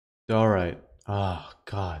Alright. Oh,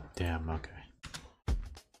 god damn, okay.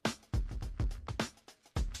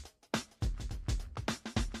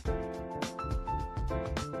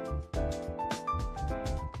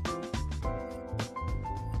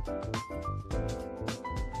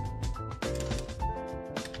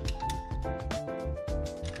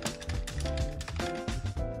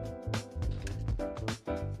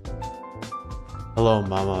 Hello,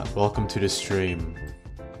 Mama. Welcome to the stream.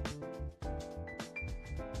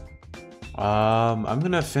 I'm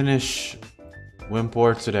gonna finish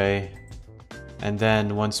Wimpor today, and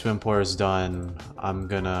then once Wimpor is done, I'm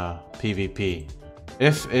gonna PvP.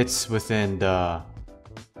 If it's within the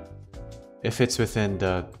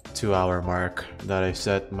 2-hour mark that I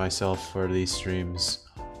set myself for these streams.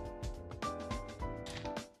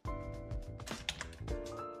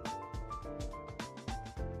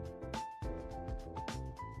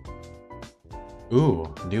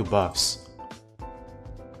 Ooh, new buffs.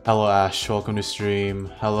 Hello Ash, welcome to stream.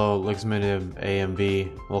 Hello Lixmanib AMV,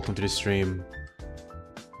 welcome to the stream.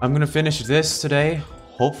 I'm gonna finish this today,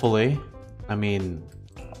 hopefully. I mean,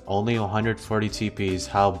 only 140 TPs,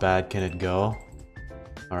 how bad can it go?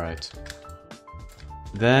 Alright.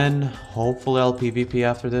 Then, hopefully I'll PvP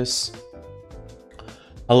after this.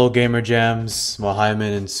 Hello Gamer Jams,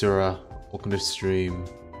 Mohammed and Surah, welcome to the stream.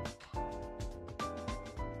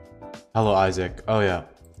 Hello Isaac, oh yeah,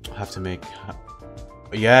 I have to make...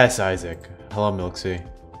 Yes, Isaac. Hello, Milksy.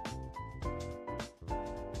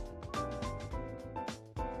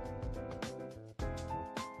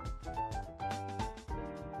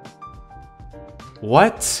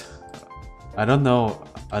 What? I don't know.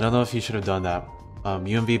 I don't know if you should have done that.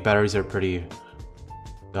 UMV batteries are pretty...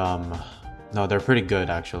 No, they're pretty good,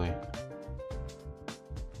 actually.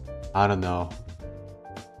 I don't know.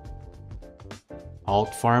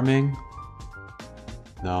 Alt farming?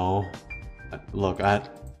 No. Look, I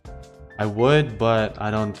would, but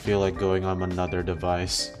I don't feel like going on another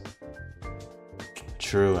device.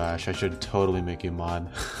 True, Ash. I should totally make you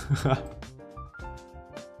mod.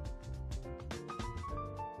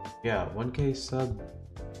 Yeah, 1K sub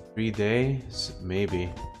 3 days? Maybe.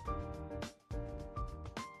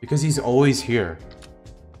 Because he's always here.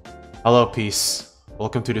 Hello, Peace.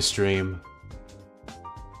 Welcome to the stream.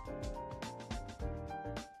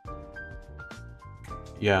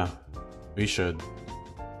 Yeah. We should.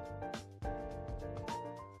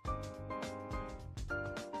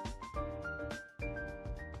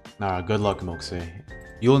 Nah, good luck, Milksy.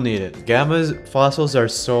 You'll need it. Gamma's fossils are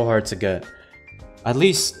so hard to get. At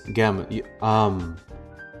least Gamma.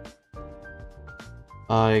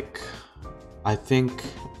 Like, I think,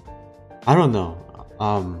 I don't know.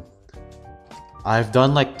 I've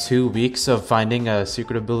done like 2 weeks of finding a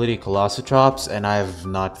secret ability Colossotrops, and I have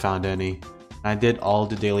not found any. I did all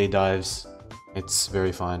the daily dives. It's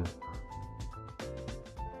very fun.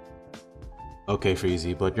 Okay,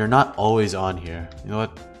 Freezy, but you're not always on here. You know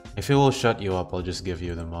what? If it will shut you up, I'll just give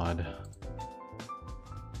you the mod.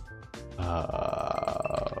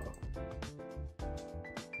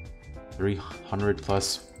 300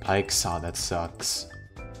 plus pikes? Oh, that sucks.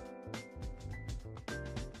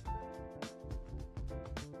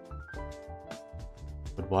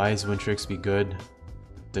 But why is Wintrix be good?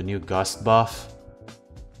 The new gust buff?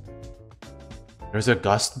 There's a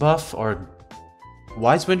gust buff, or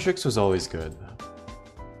Wise Wintrix was always good.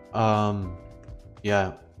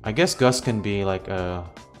 Yeah, I guess gust can be like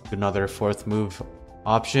another 4th move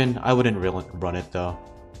option. I wouldn't really run it though.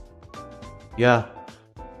 Yeah,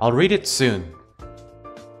 I'll read it soon.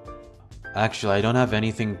 Actually, I don't have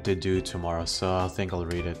anything to do tomorrow, so I think I'll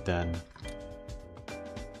read it then.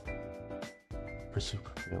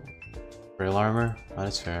 Rail armor? That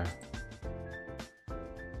is fair.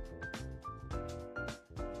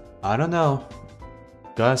 I don't know.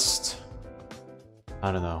 Gust.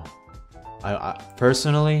 I don't know. I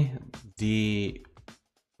personally, the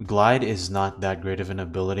glide is not that great of an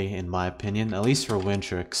ability in my opinion, at least for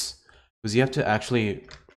Wintrix, because you have to actually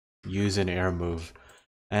use an air move,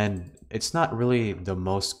 and it's not really the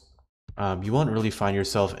most. You won't really find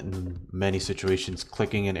yourself in many situations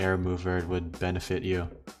clicking an air move where it would benefit you.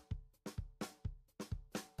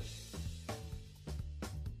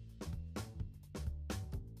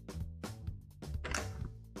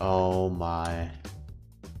 Oh my.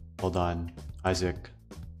 Hold on, Isaac.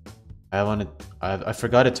 I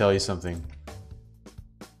forgot to tell you something.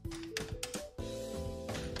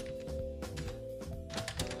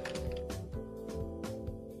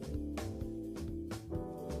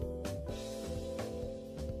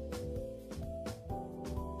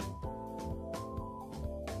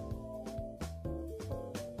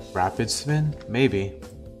 Rapid spin? Maybe.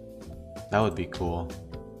 That would be cool.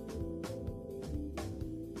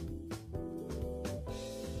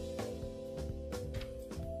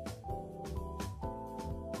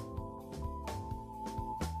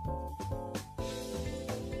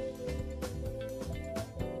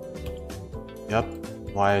 Yep,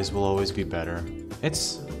 Wise will always be better.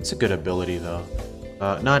 It's a good ability though.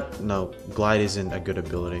 No, Glide isn't a good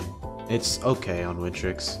ability. It's okay on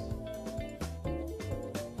Wintrix.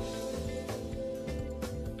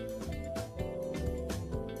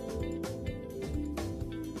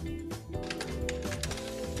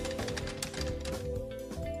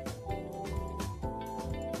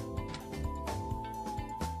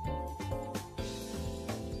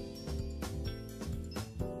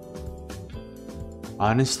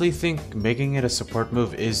 Honestly think making it a support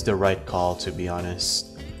move is the right call, to be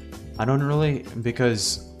honest. I don't really,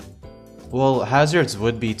 because, well, hazards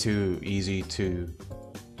would be too easy to,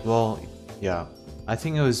 well, yeah. I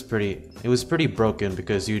think it was pretty broken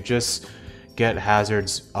because you just get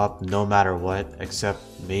hazards up no matter what, except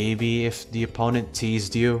maybe if the opponent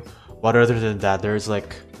teased you. But other than that, there's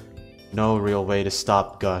like no real way to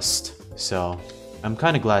stop Gust. So I'm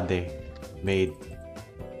kind of glad they made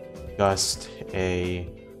Gust a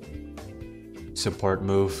support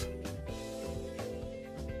move.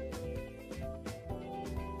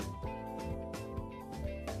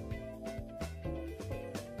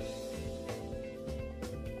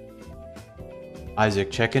 Isaac,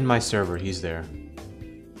 check in my server, he's there.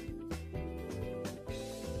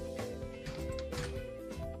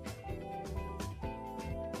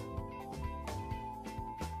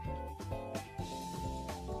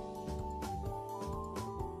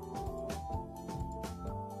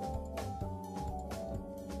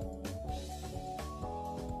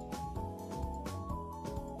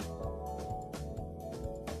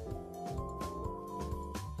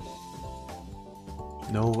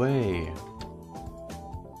 No way.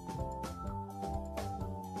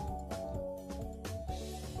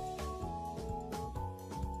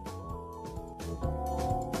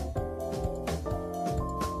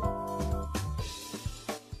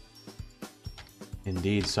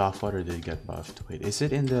 Indeed, soft water did get buffed. Wait, is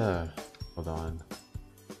it in the... Hold on.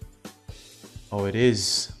 Oh, it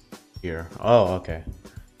is here. Oh, okay.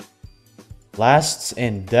 Lasts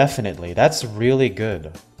indefinitely. That's really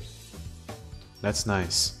good. That's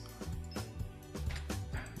nice.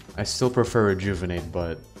 I still prefer Rejuvenate,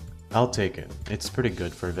 but I'll take it. It's pretty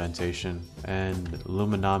good for Ventation. And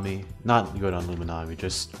Luminami, not good on Luminami,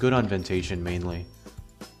 just good on Ventation mainly.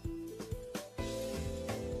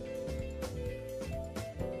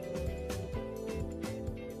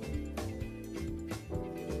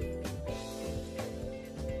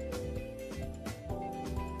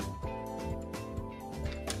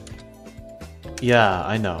 Yeah,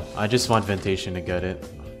 I know. I just want Ventation to get it.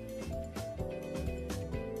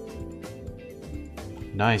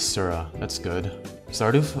 Nice, Sura. That's good.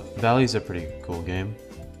 Stardew Valley is a pretty cool game.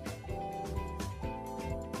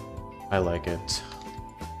 I like it.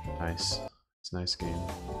 Nice. It's a nice game.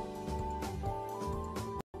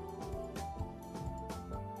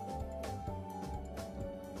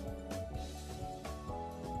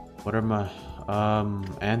 What are my...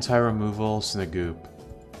 anti-removal Snagoop.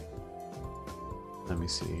 Let me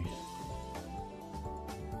see.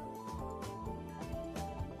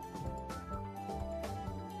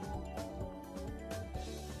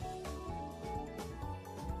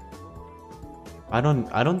 I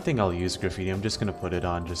don't think I'll use Graffiti. I'm just gonna put it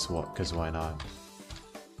on just cause why not?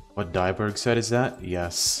 What Dyborg said is that?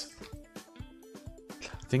 Yes.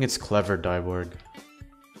 I think it's clever Dyborg.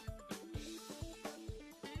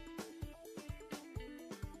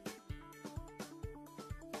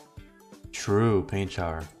 True, paint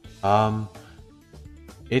shower. I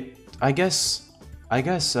guess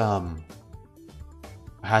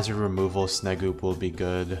hazard removal Snagoop will be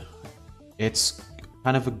good. It's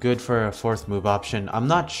kind of good for a fourth move option. I'm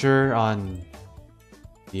not sure on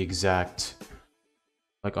the exact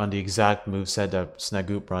moveset that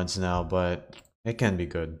Snagoop runs now, but it can be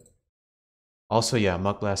good. Also, yeah,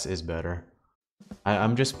 Mukblast is better.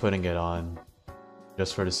 I'm just putting it on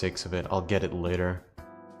just for the sake of it. I'll get it later.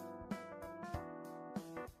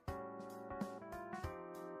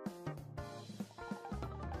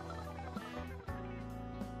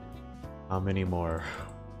 How many more?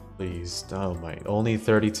 Please. Oh my. Only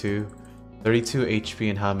 32. 32 HP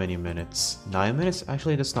in how many minutes? 9 minutes?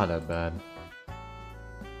 Actually, that's not that bad.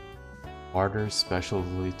 Harder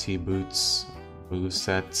specialty boots.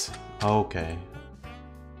 Moveset. Okay.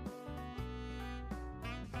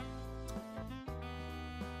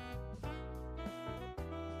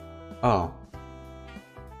 Oh.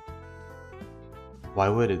 Why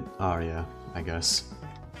would it? Oh yeah, I guess.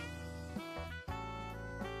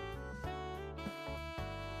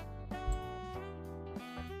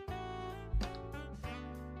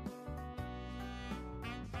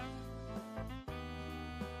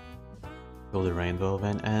 Till the rainbow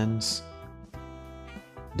event ends.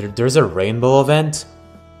 There's a rainbow event?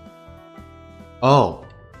 Oh.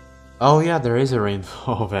 Oh yeah, there is a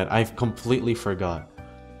rainbow event. I've completely forgot.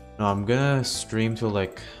 No, I'm gonna stream to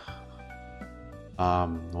like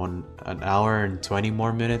an hour and 20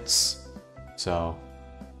 more minutes. So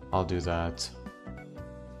I'll do that.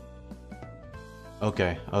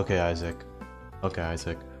 Okay, okay, Isaac. Okay,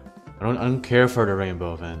 Isaac. I don't care for the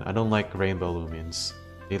rainbow event. I don't like rainbow Lumians.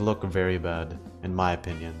 They look very bad, in my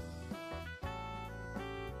opinion.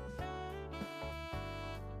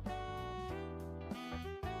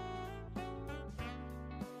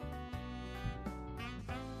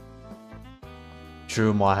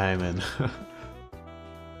 True, Mohammed.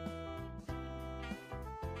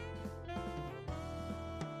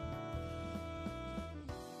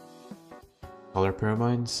 Color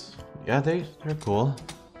pyramids? Yeah, they're cool.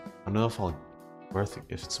 I don't know if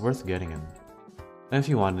it's worth getting in. And if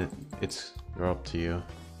you want it, you're up to you.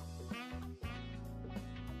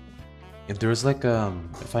 If there was like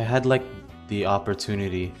if I had like the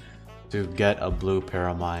opportunity to get a blue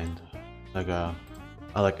pyramid, like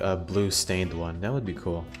a blue stained one, that would be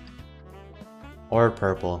cool. Or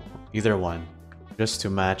purple, either one, just to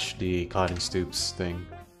match the Cotton Stoops thing.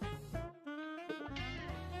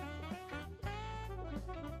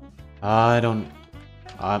 I don't.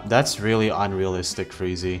 That's really unrealistic,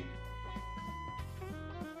 Freezy.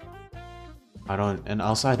 I don't, and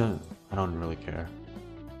also I don't really care.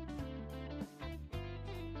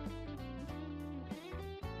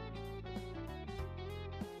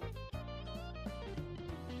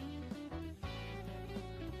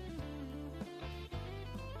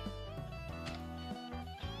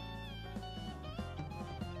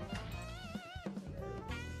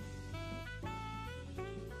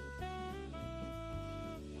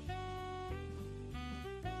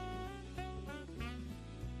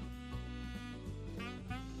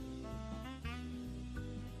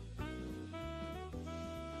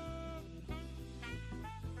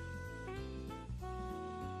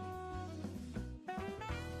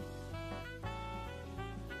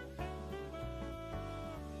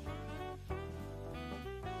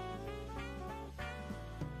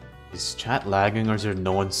 Is chat lagging or is there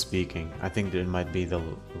no one speaking? I think it might be the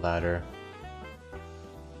latter.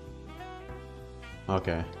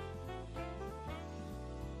 Okay.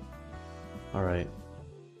 Alright.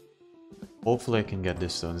 Hopefully I can get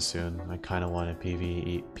this done soon. I kinda want a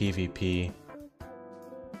PvP.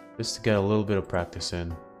 Just to get a little bit of practice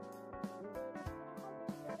in.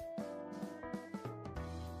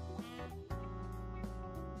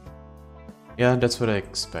 Yeah, that's what I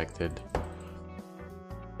expected.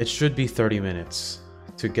 It should be 30 minutes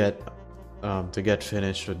to get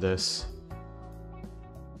finished with this.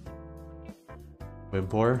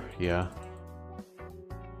 Wimpor? Yeah.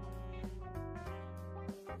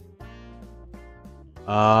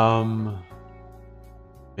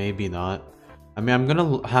 Maybe not. I mean, I'm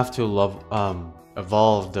gonna have to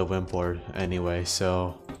evolve the Wimpor anyway,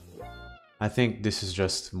 so I think this is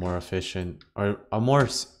just more efficient or a more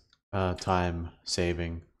time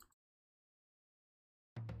saving.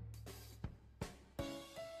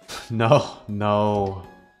 No, no,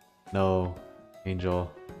 no, Angel.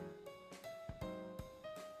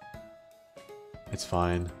 It's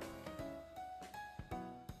fine.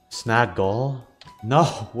 Snaggle?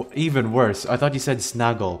 No, even worse. I thought you said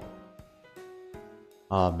snaggle.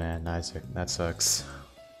 Oh man, Isaac, that sucks.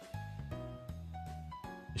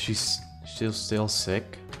 Is she still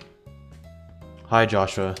sick? Hi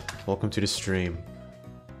Joshua, welcome to the stream.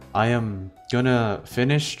 I am gonna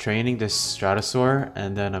finish training this Stratosaur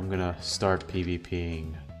and then I'm gonna start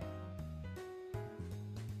PvPing.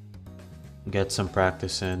 Get some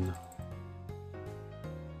practice in.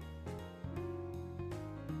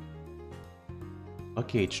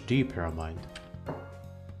 Okay, HD Pyramid.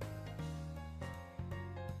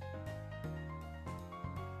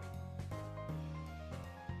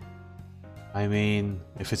 I mean,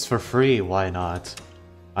 if it's for free, why not?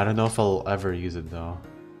 I don't know if I'll ever use it though.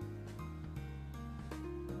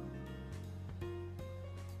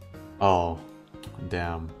 Oh,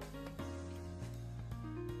 damn.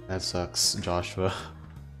 That sucks, Joshua.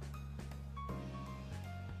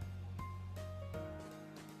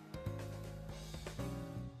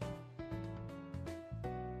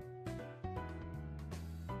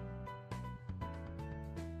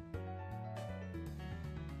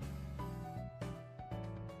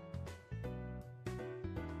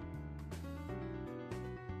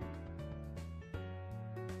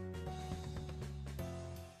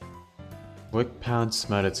 Quick pounce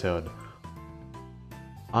Metatoad.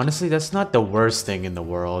 Honestly, that's not the worst thing in the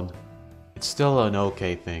world. It's still an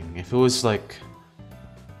okay thing. If it was like...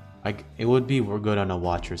 it would be good on a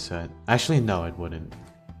watcher set. Actually, no, it wouldn't.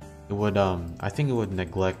 It would, I think it would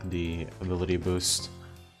neglect the ability boost.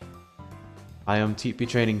 I am TP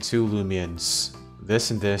training 2 Lumians.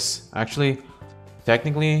 This and this. Actually,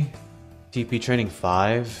 technically, TP training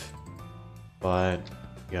 5. But,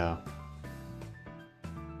 yeah.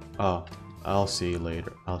 Oh, I'll see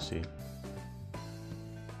later. I'll see.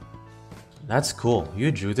 That's cool.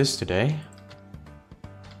 You drew this today?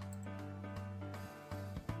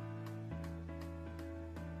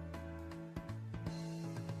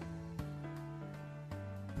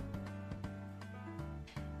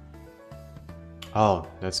 Oh,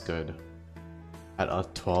 that's good. At a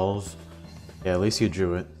 12? Yeah, at least you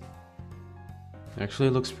drew it. Actually,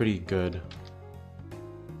 it looks pretty good.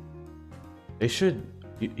 They should...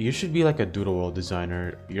 You should be like a Doodle World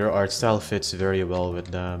designer. Your art style fits very well with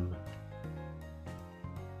them.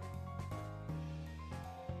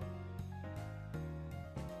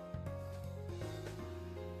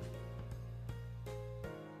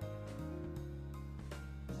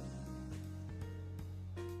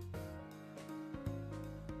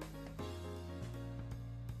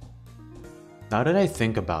 Now that I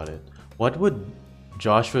think about it, what would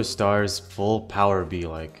Joshua Star's full power be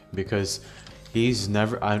like? Because he's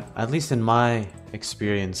never, at least in my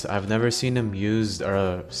experience, I've never seen him use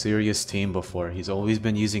a serious team before. He's always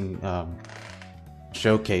been using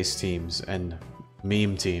showcase teams and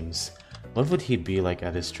meme teams. What would he be like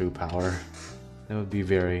at his true power? That would be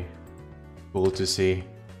very cool to see.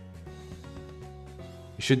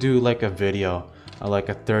 You should do like a video, like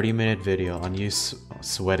a 30-minute video on you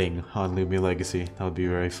sweating on Loomian Legacy. That would be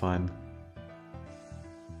very fun.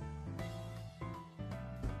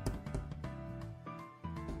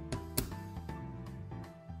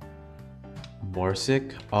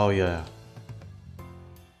 Morsic? Oh yeah.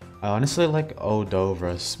 I honestly like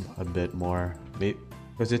Odovras a bit more,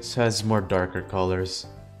 because it has more darker colors.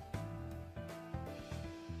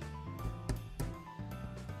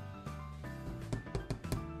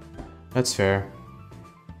 That's fair.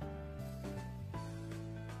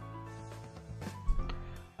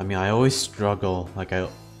 I mean, I always struggle, like I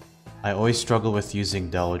always struggle with using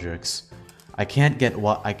Deldrix. I can't get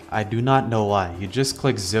what, I do not know why. You just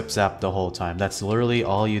click zip zap the whole time. That's literally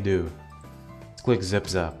all you do. Just click zip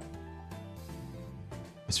zap.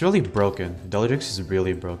 It's really broken. Deldrix is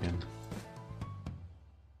really broken.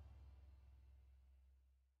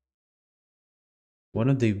 One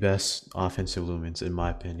of the best offensive Lumens in my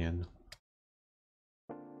opinion.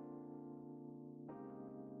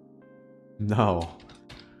 No.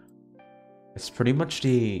 It's pretty much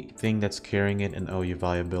the thing that's carrying it in OU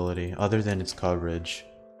viability, other than its coverage.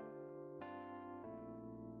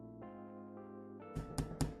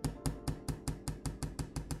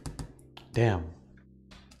 Damn.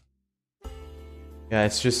 Yeah,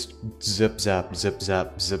 it's just zip zap, zip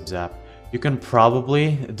zap, zip zap. You can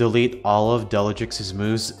probably delete all of Deldrix's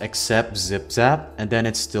moves except zip zap, and then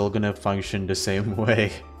it's still gonna function the same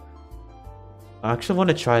way. I actually want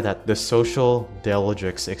to try that, the social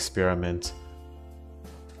Deldrix experiment.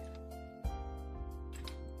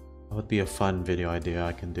 That would be a fun video idea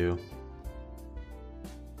I can do.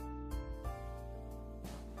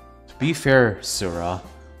 To be fair, Sura,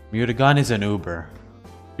 Mutagon is an Uber.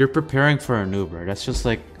 You're preparing for an Uber. That's just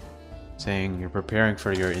like saying you're preparing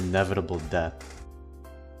for your inevitable death.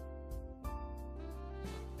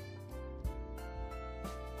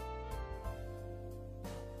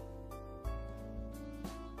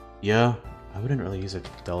 Yeah, I wouldn't really use a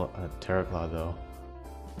Terraclaw though.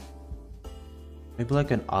 Maybe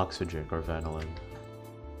like an Oxygen or Vanillin.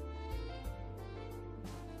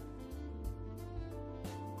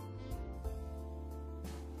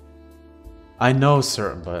 I know,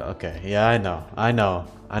 sir, but okay. Yeah, I know. I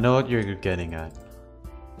know what you're getting at.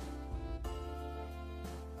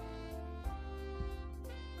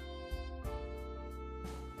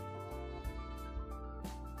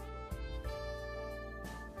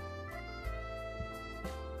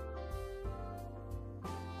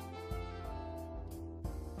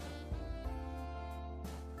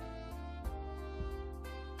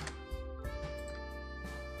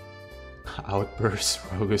 Outburst,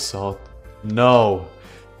 Rogue Assault. No!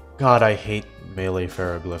 God, I hate melee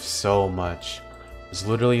Ferroglyph so much. There's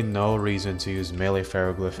literally no reason to use melee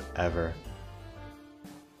Ferroglyph ever.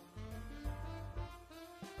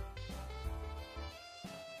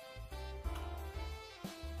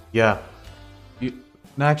 Yeah.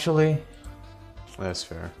 Actually, that's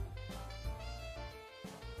fair.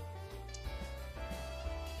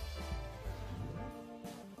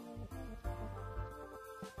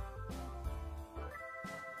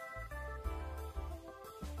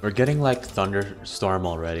 We're getting like thunderstorm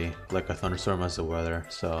already, like a thunderstorm as the weather,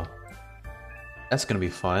 so that's gonna be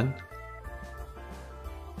fun.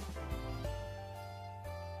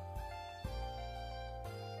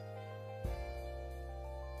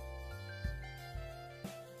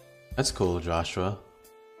 That's cool, Joshua.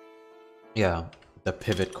 Yeah, the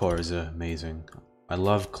pivot core is amazing. I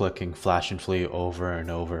love clicking flash and flee over and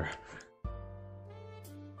over.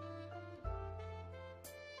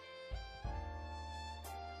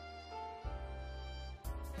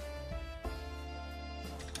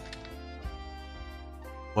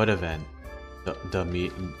 What event? The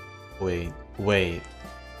meet. Wait.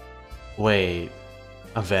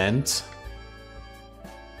 Event?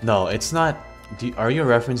 No, it's not. Are you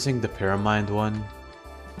referencing the Pyramid one?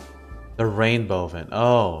 The rainbow event.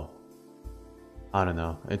 Oh. I don't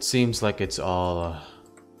know. It seems like it's all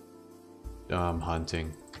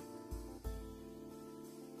hunting.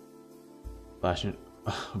 Flashing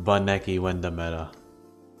Bunnecky when the meta.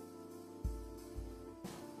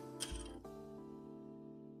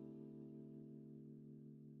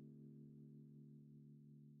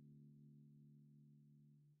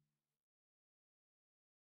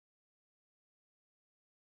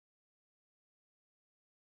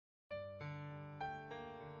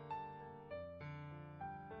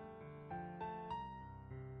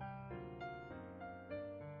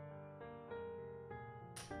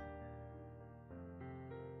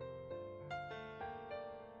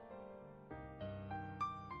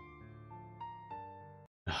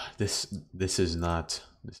 This is not.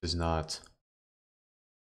 This is not.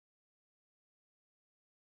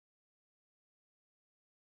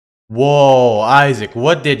 Whoa, Isaac,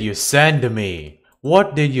 what did you send me?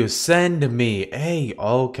 What did you send me? Hey,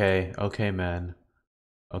 okay, okay, man.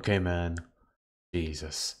 Okay, man.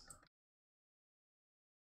 Jesus.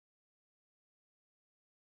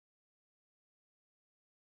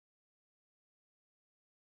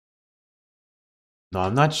 No,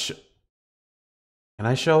 I'm not Can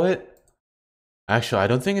I show it? Actually, I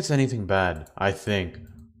don't think it's anything bad. I think.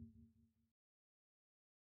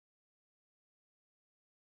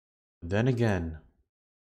 Then again.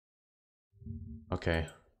 Okay.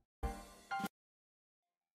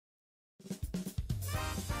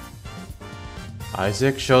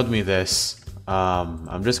 Isaac showed me this.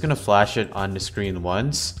 I'm just gonna flash it on the screen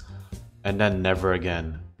once, and then never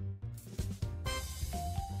again.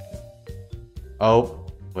 Oh,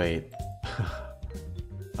 wait.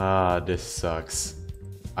 Ah, this sucks.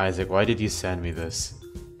 Isaac, why did you send me this?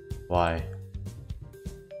 Why?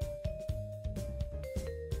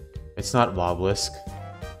 It's not Wobblisk.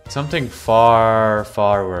 Something far,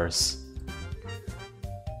 far worse.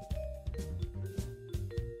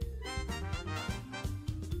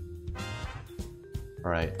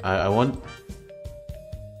 Alright, I won't...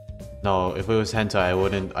 No, if it was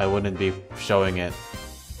hentai, I wouldn't be showing it.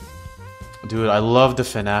 Dude, I love the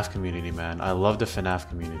FNAF community, man. I love the FNAF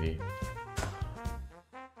community.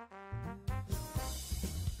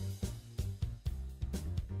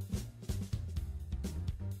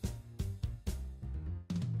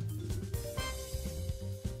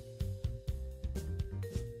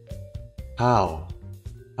 How?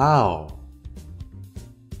 How?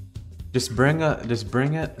 Just bring a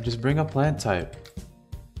plant type.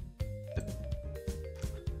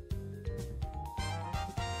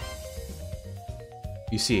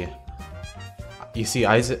 You see,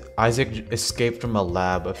 Isaac escaped from a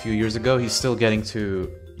lab a few years ago. He's still getting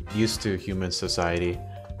used to human society.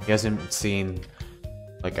 He hasn't seen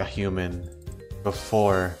like a human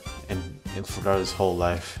before throughout his whole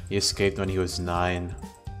life. He escaped when he was 9.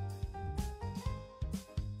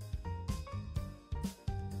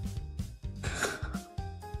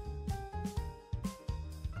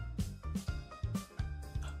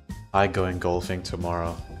 I going golfing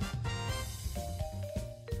tomorrow.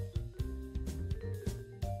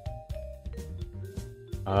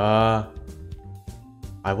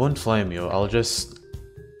 I won't flame you. I'll just,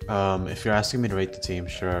 if you're asking me to rate the team,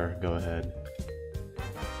 sure, go ahead.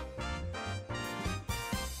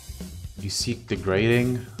 You seek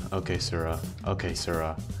degrading? Okay, Sarah. Okay,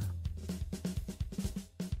 Sarah.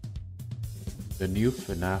 The new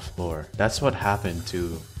FNAF lore. That's what happened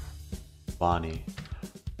to Bonnie.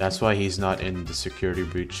 That's why he's not in the security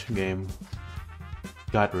breach game.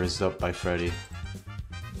 Got rizzed up by Freddy.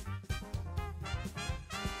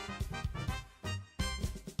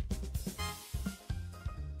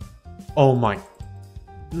 Oh my...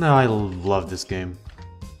 No, I love this game.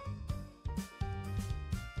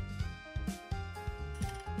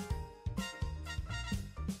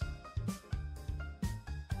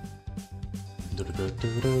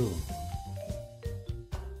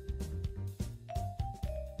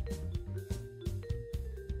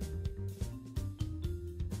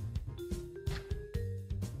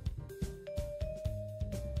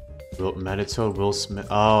 Meditoad, Will Smith.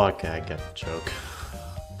 Oh, okay, I get the joke.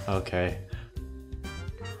 Okay.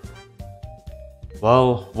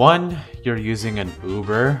 Well, one, you're using an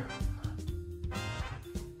Uber.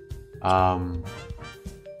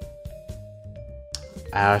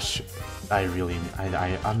 Ash, I really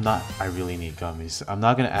need gummies. I'm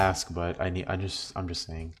not gonna ask, but I'm just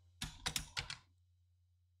saying.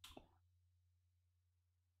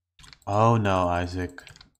 Oh no, Isaac.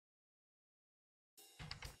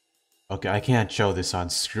 Okay, I can't show this on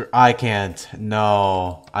screen. I can't.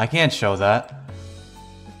 No, I can't show that.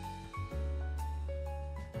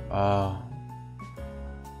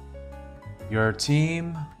 Your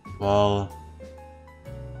team? Well,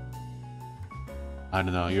 I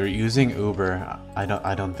don't know. You're using Uber. I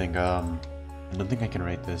don't think I can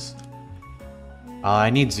rate this. I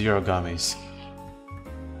need 0 gummies.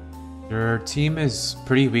 Your team is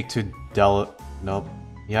pretty weak to Nope.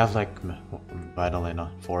 You have like Vitalin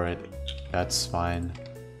for it. That's fine.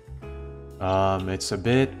 It's a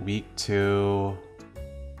bit weak to...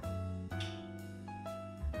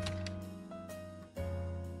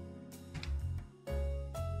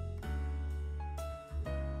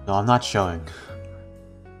 No, I'm not showing.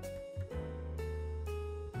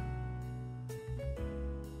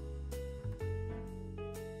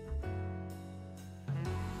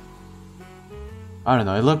 I don't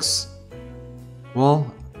know, it looks...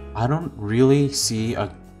 Well, I don't really see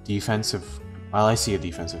a defensive... Well, I see a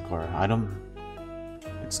defensive core.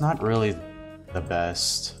 It's not really the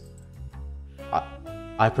best.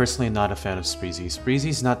 I personally am not a fan of Spreezy.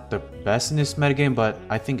 Spreezy's not the best in this metagame, but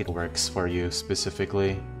I think it works for you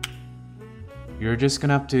specifically. You're just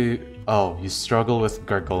gonna have to... Oh, you struggle with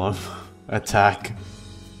Gargolem attack.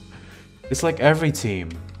 It's like every team.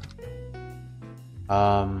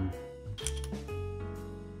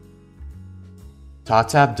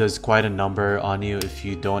 Totap does quite a number on you if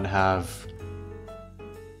you don't have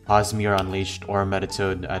Cosmere Unleashed or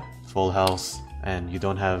Meditoad at full health and you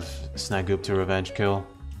don't have Snagoop to revenge kill.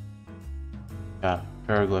 Yeah,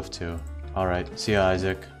 Paraglyph too. Alright, see ya,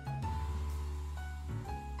 Isaac.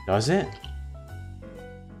 Does it?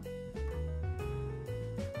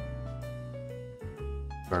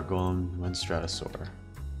 Gargolem and Stratosaur.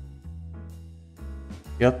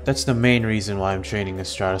 Yep, that's the main reason why I'm training a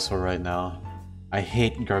Stratosaur right now. I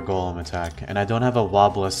hate Gargolem attack, and I don't have a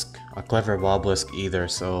clever Wobblisk either,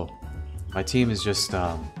 so my team is just,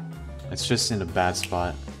 it's just in a bad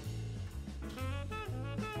spot.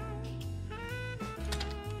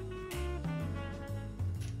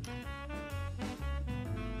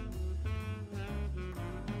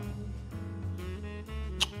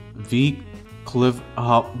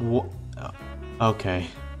 Okay.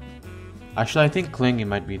 Actually, I think Clinging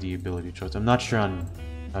might be the ability choice. I'm not sure on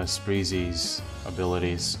Spreezy's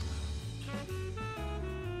abilities.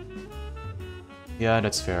 Yeah,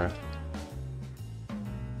 that's fair.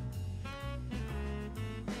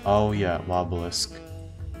 Oh yeah, Wobblisk.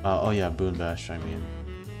 Oh yeah, Boon Bash, I mean.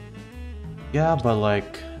 Yeah, but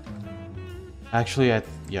like... Actually,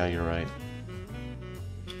 yeah, you're right.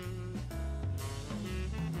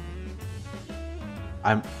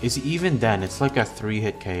 Even then, it's like a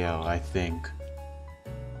 3-hit KO, I think.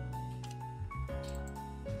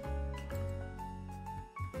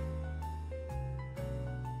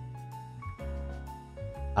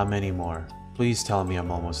 How many more? Please tell me I'm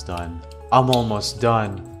almost done. I'm almost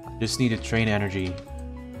done. Just need to train energy.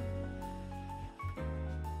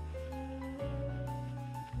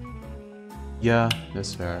 Yeah,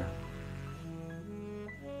 that's fair.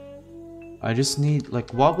 I just need, like,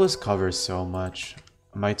 Wobblisk covers so much.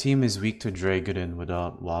 My team is weak to Dragodon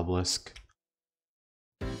without Wobblisk.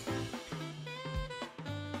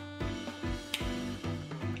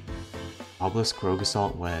 Wobblisk Rogue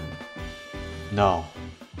Assault when? No.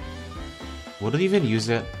 Would it even use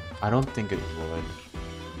it? I don't think it would.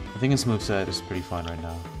 I think its moveset is pretty fun right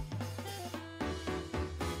now.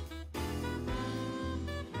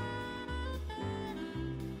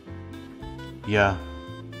 Yeah.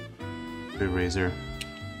 Good Razor.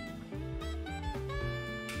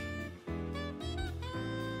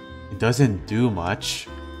 It doesn't do much.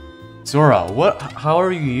 Sora, what? How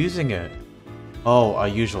are you using it? Oh, a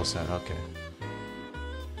usual set, okay.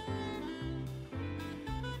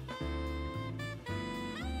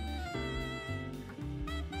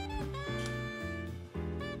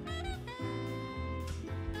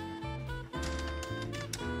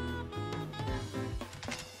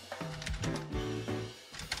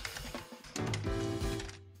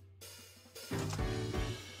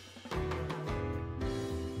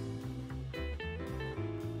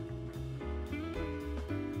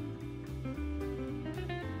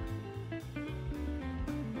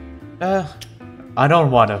 I don't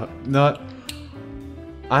wanna... No...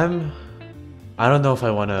 I don't know if I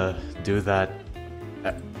wanna do that.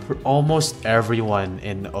 Almost everyone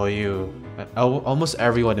in OU... Almost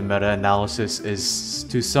everyone in meta-analysis is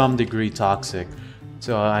to some degree toxic.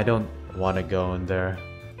 So I don't wanna go in there.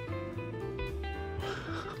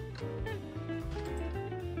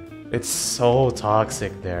 It's so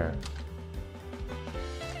toxic there.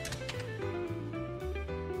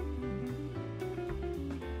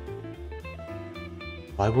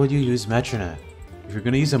 Why would you use Metronet? If you're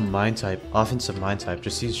gonna use a mine type, offensive mine type,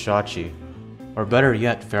 just use Shachi. Or better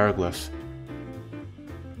yet, Ferroglyph.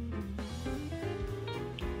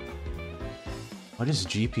 What is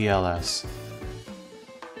GPLS?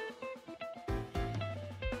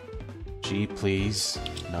 G please?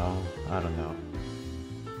 No, I don't know.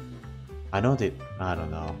 I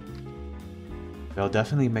don't know. They'll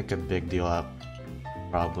definitely make a big deal up.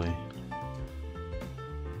 Probably.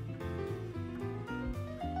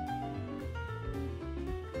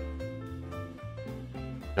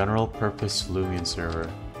 General purpose Lumion server.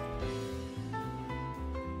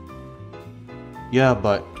 Yeah,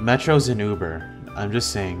 but Metro's an Uber. I'm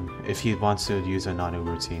just saying, if he wants to use a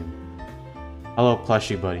non-Uber team. Hello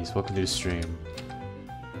plushie buddies, welcome to the stream.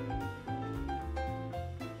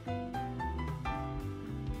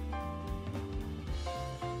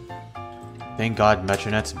 Thank God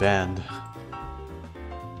Metronet's banned.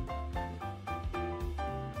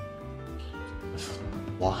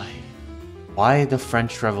 Why? Why the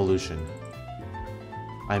French Revolution?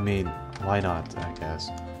 I mean, why not, I guess.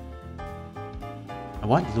 I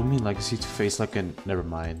want Lumion Legacy to face like an... Never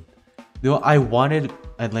mind. You know, I wanted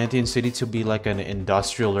Atlantean City to be like an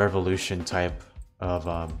industrial revolution type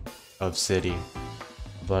of city.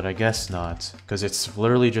 But I guess not, because it's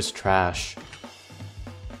literally just trash.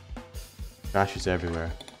 Trash is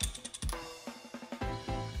everywhere.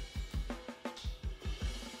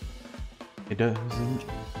 It doesn't...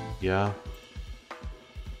 Yeah.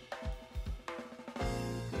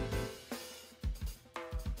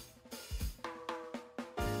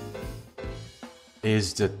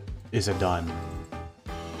 Is it done?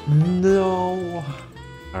 No.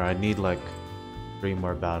 Alright, I need like 3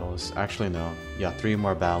 more battles. Actually, no. Yeah, 3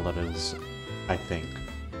 more battles, I think.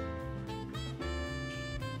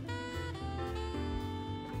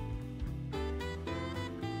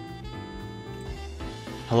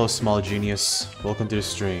 Hello, small genius. Welcome to the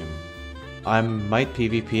stream. I might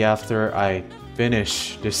PvP after I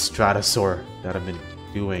finish this Stratosaur that I've been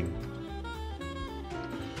doing.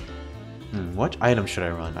 What item should I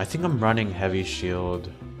run? I think I'm running Heavy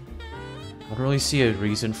Shield. I don't really see a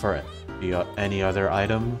reason for any other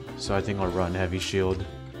item, so I think I'll run Heavy Shield.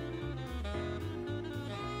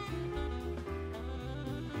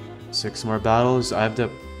 6 more battles. I have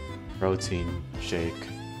the protein shake.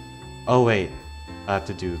 Oh wait, I have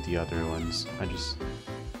to do the other ones.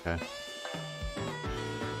 Okay.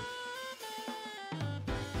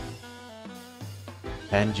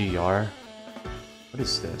 NGR? What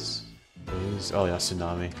is this? Oh yeah,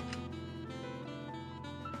 Tsunami.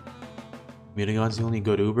 Mutagon's the only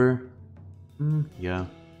good Uber? Yeah.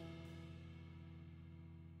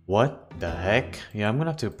 What the heck? Yeah, I'm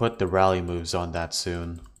gonna have to put the rally moves on that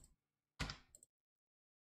soon.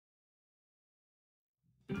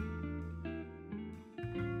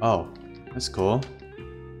 Oh, that's cool.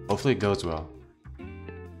 Hopefully it goes well.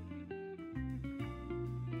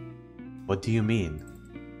 What do you mean?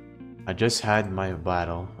 I just had my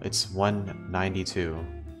battle. It's 192.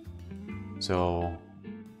 So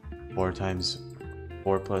 4 times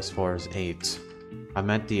 4 plus 4 is 8. I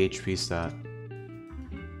meant the HP stat.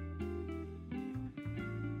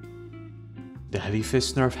 The Heavy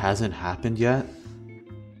Fist nerf hasn't happened yet?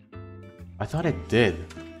 I thought it did.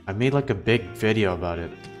 I made like a big video about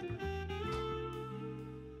it.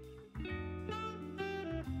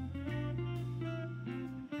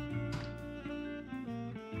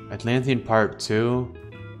 Atlantean Part 2?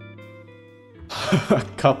 A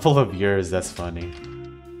couple of years, that's funny.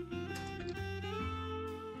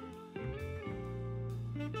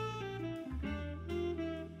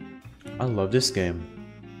 I love this game.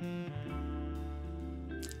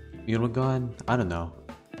 Mutagon? I don't know.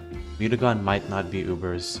 Mutagon might not be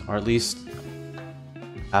Ubers, or at least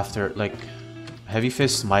after, like, Heavy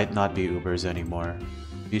Fists might not be Ubers anymore.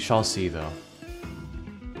 We shall see though.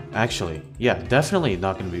 Actually, yeah, definitely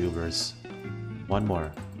not gonna be Ubers. One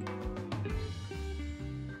more.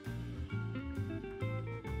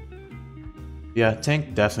 Yeah,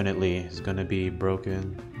 Tank definitely is gonna be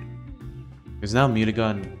broken. Because now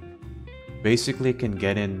Mutagon basically can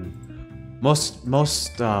get in most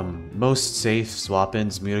safe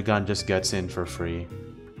swap-ins. Mutagon just gets in for free.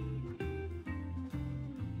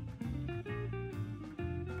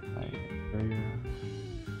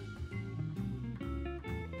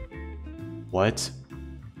 What?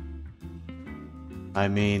 I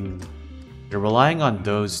mean, you're relying on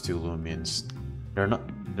those two Lumians.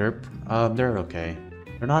 They're okay.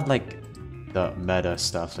 They're not like the meta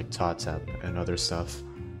stuff like Totep and other stuff.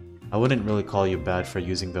 I wouldn't really call you bad for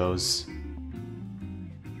using those.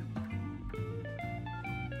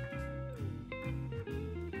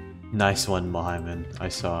 Nice one, Mohammed. I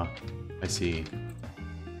see.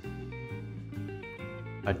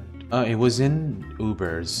 It was in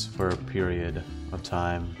Ubers for a period of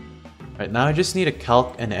time. Right now I just need a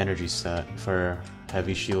calc and energy set for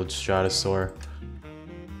Heavy Shield Stratosaur.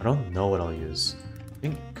 I don't know what I'll use. I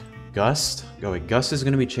think Gust? Oh wait, Gust is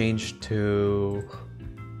gonna be changed to...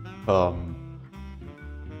 Oh,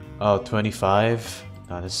 25?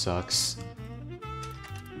 Nah, this sucks.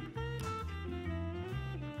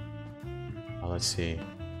 Oh, let's see.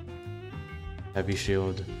 Heavy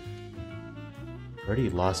Shield.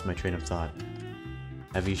 Already lost my train of thought.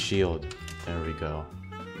 Heavy Shield. There we go.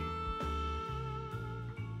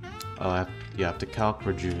 Oh, you have to calc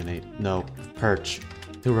rejuvenate. No, perch.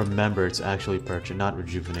 To remember it's actually perch and not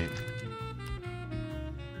rejuvenate.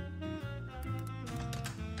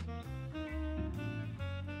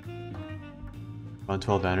 On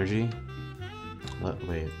 12 energy?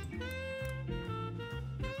 Wait.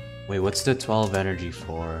 Wait, what's the 12 energy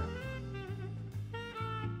for?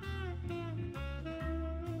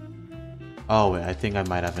 Oh wait, I think I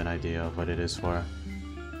might have an idea of what it is for.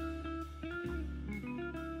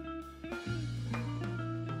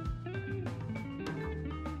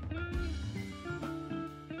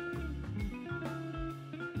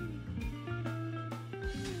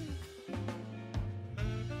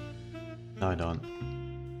 No, I don't.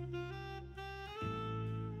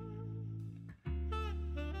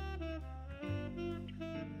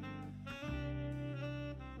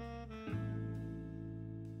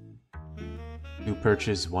 You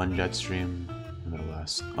purchase 1 jet stream in the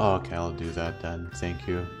West. Oh, okay, I'll do that then. Thank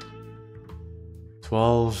you.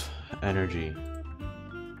 12 energy.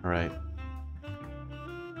 Alright.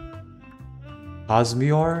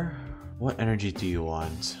 Cosmior? What energy do you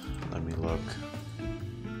want? Let me look.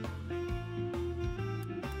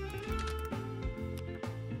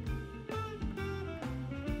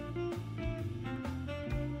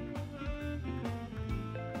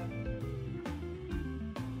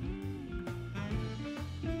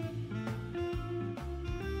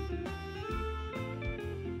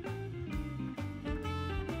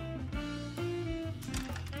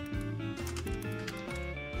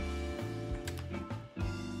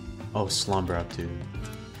 Oh, slumber up to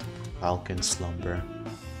Falcon slumber.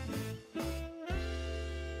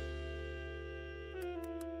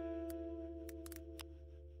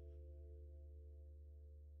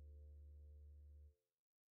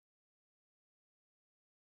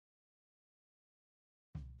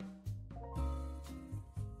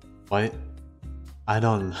 What? I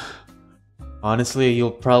don't. Honestly,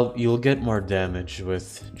 you'll get more damage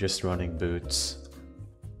with just running boots.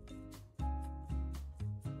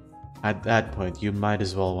 At that point, you might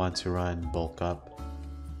as well want to run bulk up.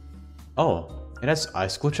 Oh, it has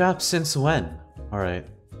icicle trap? Since when? Alright.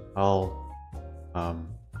 I'll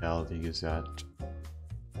use that.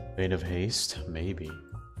 Vein of Haste? Maybe.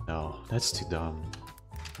 No, that's too dumb.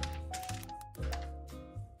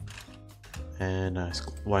 And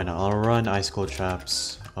why not? I'll run icicle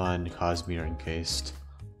traps on Cosmere encased.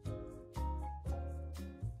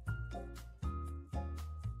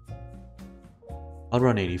 I'll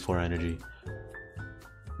run 84 energy.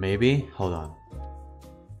 Maybe? Hold on.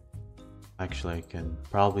 Actually, I can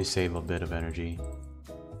probably save a bit of energy.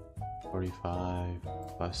 45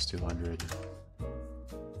 plus 200.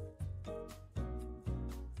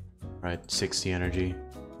 Right, 60 energy.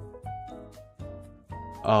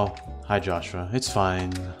 Oh, hi Joshua. It's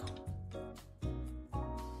fine.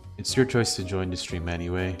 It's your choice to join the stream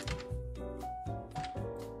anyway.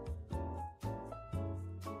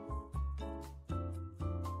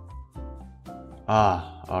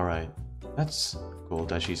 Ah, alright. That's cool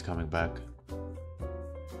that she's coming back.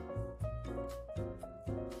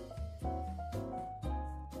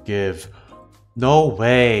 Give. No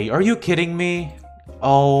way! Are you kidding me?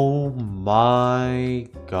 Oh my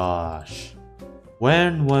gosh.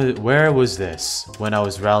 Where was this? When I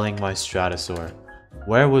was rallying my Stratosaur.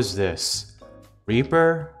 Where was this?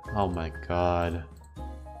 Reaper? Oh my god.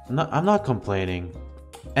 I'm not complaining.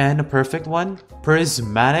 And a perfect one?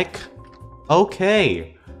 Prismatic?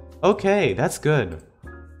 Okay. Okay, that's good.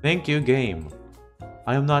 Thank you, game.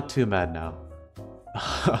 I am not too mad now.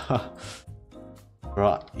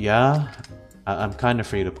 Bro, yeah? I'm kinda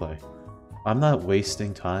free to play. I'm not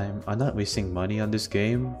wasting time. I'm not wasting money on this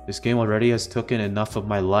game. This game already has taken enough of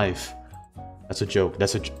my life. That's a joke.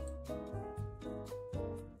 That's a joke.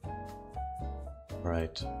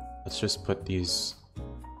 Right. Let's just put these...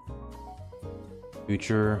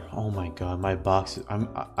 Future... Oh my god, my boxes...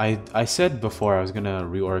 I said before I was gonna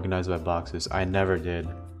reorganize my boxes. I never did.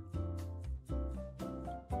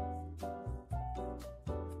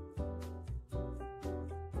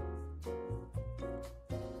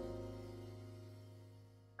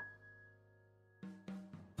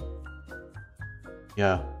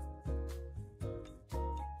 Yeah.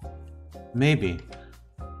 Maybe.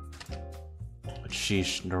 But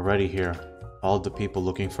sheesh, they're already here. All the people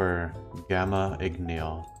looking for Gamma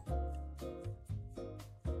Igneal.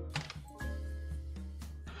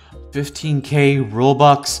 15k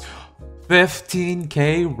Robux.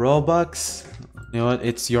 15k Robux. You know what?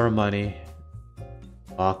 It's your money.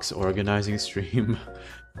 Box organizing stream.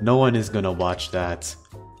 No one is gonna watch that.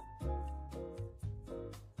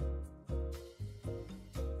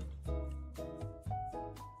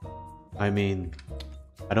 I mean,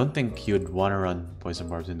 I don't think you'd want to run Poison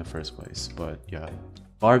Barbs in the first place, but yeah.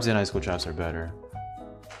 Barbs and Ice Cold Traps are better.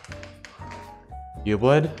 You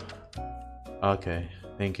would? Okay,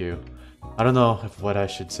 thank you. I don't know what I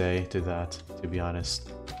should say to that, to be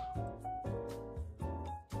honest.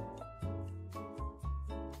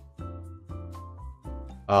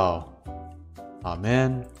 Oh. Aw,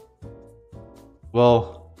 man.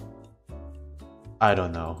 Well, I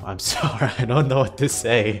don't know. I'm sorry, I don't know what to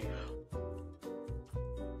say.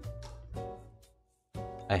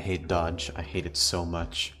 I hate dodge. I hate it so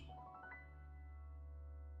much.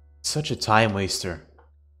 Such a time waster.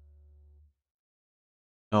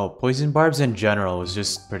 No, Poison Barbs in general was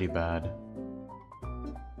just pretty bad.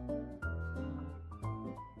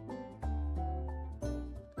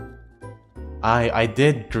 I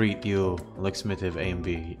did greet you, Lexmitive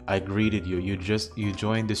AMV. I greeted you. You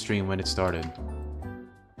joined the stream when it started.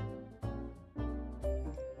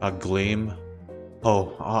 A Gleam?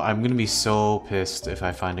 Oh, I'm gonna be so pissed if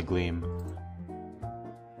I find a Gleam.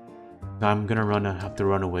 I'm gonna have to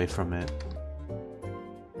run away from it.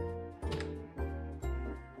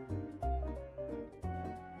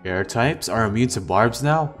 Air types are immune to barbs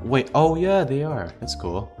now? Wait, oh yeah, they are. That's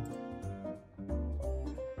cool.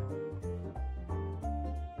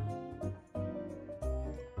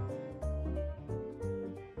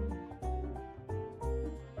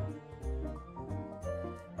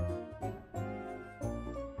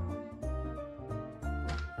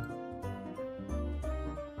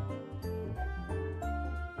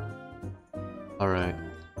 Alright.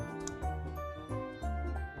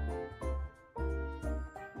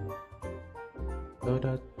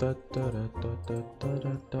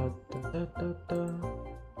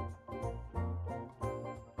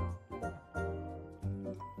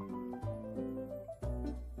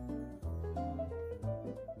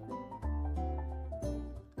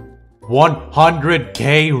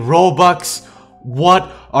 $100k Robux?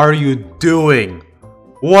 What are you doing?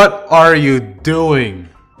 What are you doing?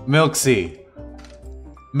 Milksy.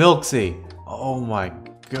 Milksy. Oh my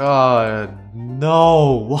god.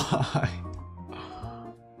 No. Why?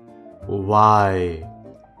 Why?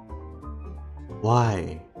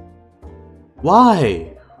 Why?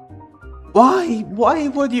 Why? Why? Why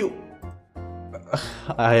would you?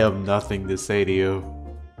 I have nothing to say to you.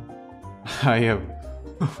 I am...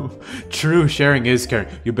 True, sharing is caring.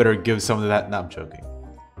 You better give some of that. No, I'm joking.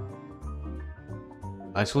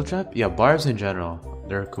 Ice Cold Trap? Yeah, barbs in general.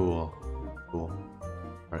 They're cool. Cool.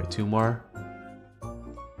 Alright, 2 more.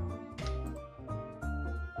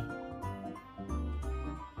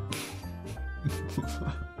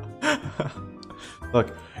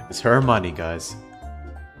 Look, it's her money, guys.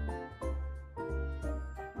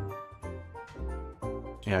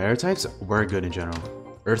 Yeah, air types were good in general.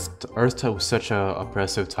 Earth type was such a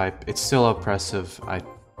oppressive type. It's still oppressive.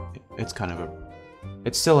 It's kind of a...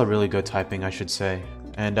 It's still a really good typing, I should say.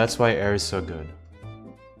 And that's why air is so good.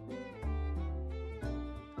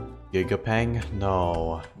 Gigapang?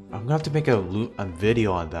 No. I'm gonna have to make a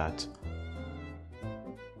video on that.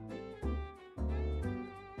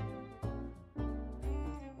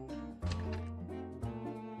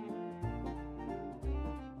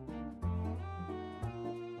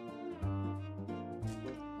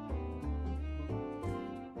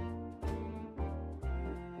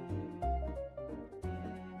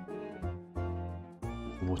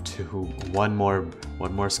 One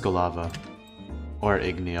more Skalava. Or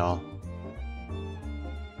Igneal.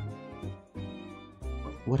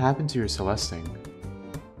 What happened to your Celesting?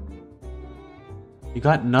 You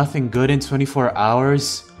got nothing good in 24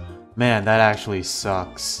 hours? Man, that actually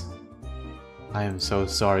sucks. I am so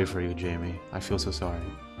sorry for you, Jamie. I feel so sorry.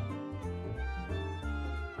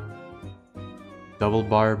 Double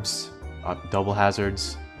barbs, double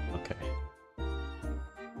hazards. Okay.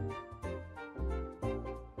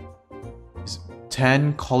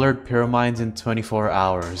 10 colored pyramids in 24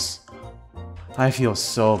 hours. I feel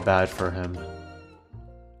so bad for him.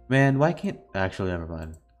 Man, why can't... Actually, never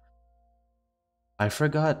mind. I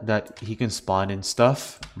forgot that he can spawn in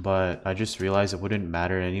stuff, but I just realized it wouldn't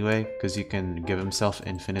matter anyway, because he can give himself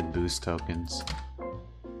infinite boost tokens.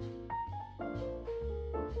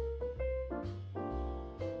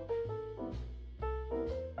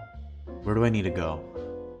 Where do I need to go?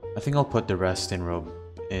 I think I'll put the rest in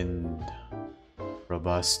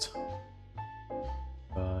robust.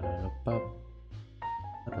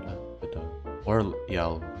 Or yeah,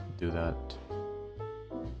 I'll do that.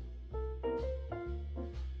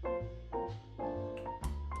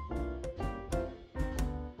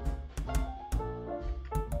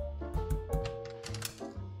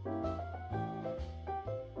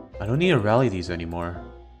 I don't need to rally these anymore.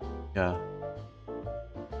 Yeah.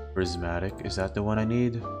 Prismatic, is that the one I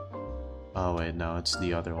need? Oh wait, no, it's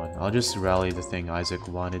the other one. I'll just rally the thing Isaac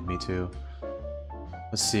wanted me to.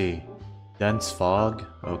 Let's see. Dense fog?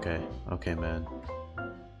 Okay. Okay, man.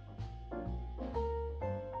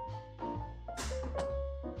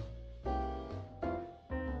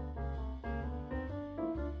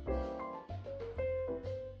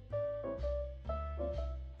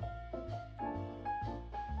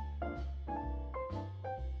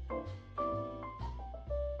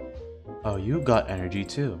 Oh, you got energy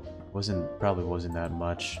too. Probably wasn't that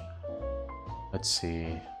much. Let's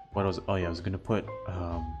see. What was... Oh yeah, I was gonna put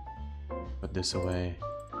this away.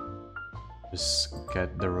 Just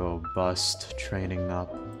get the robust training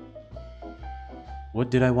up.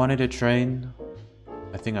 What did I wanted to train?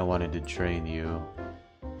 I think I wanted to train you.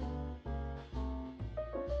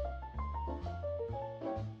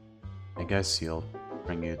 I guess he'll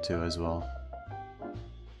bring you too as well.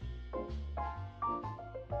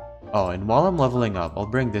 Oh, and while I'm leveling up, I'll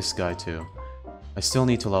bring this guy too. I still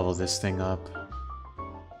need to level this thing up.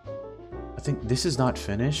 I think this is not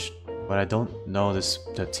finished, but I don't know the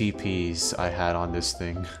TPs I had on this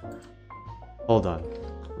thing. Hold on,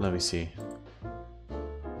 let me see.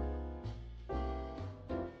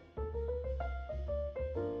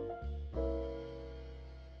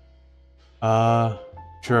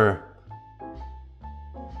 Sure.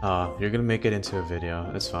 You're gonna make it into a video,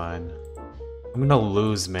 that's fine. I'm gonna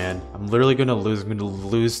lose, man. I'm literally gonna lose. I'm gonna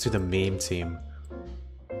lose to the meme team.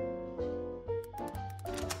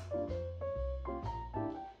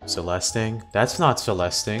 Celesting? That's not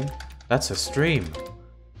Celesting. That's a stream.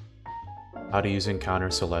 How to use encounter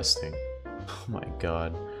Celesting. Oh my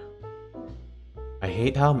god. I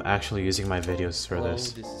hate how I'm actually using my videos for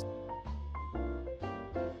this.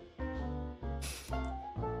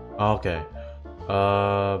 Okay.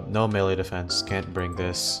 No melee defense. Can't bring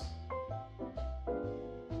this.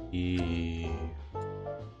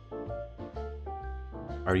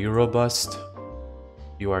 Are you robust?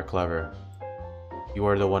 You are clever. You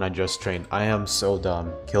are the one I just trained. I am so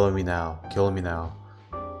dumb. Killing me now. Killing me now.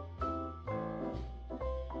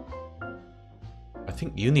 I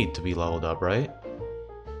think you need to be leveled up, right?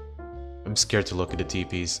 I'm scared to look at the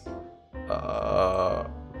TPs.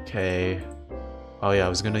 Okay. Oh yeah, I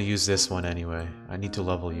was gonna use this one anyway. I need to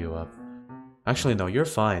level you up. Actually, no, you're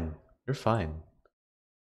fine. You're fine.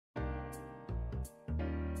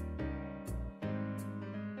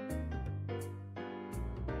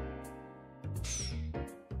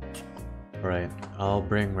 Right, I'll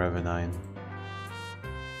bring Revenine.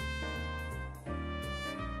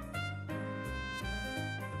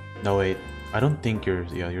 No wait, I don't think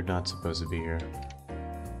you're not supposed to be here.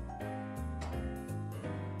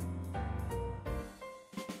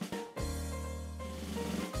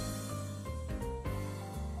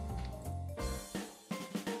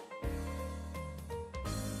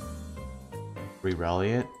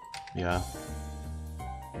 Re-rally it? Yeah.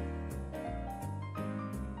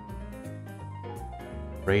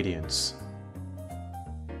 Radiance.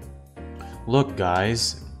 Look,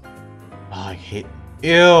 guys. Oh, I hate...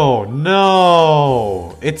 Ew,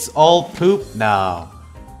 no! It's all poop now.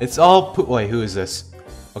 It's all poop. Wait, who is this?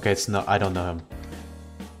 Okay, it's not... I don't know him.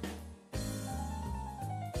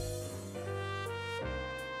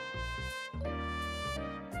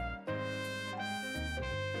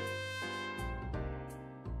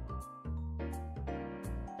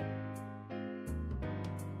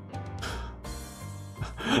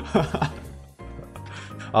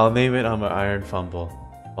 I'll name it an Iron Fumble.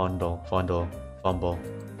 Fumble.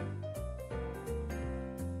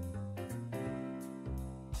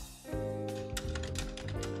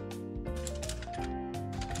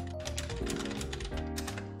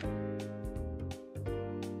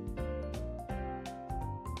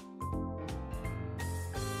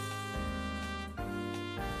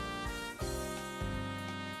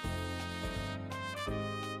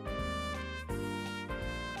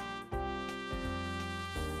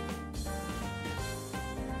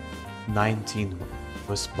 19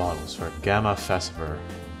 whisk bottles for Gamma Festival.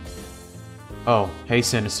 Oh, hey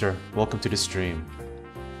Sinister, welcome to the stream.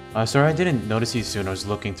 Sorry I didn't notice you soon, I was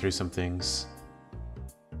looking through some things.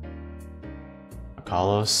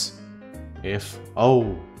 Akalos? If...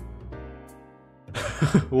 Oh!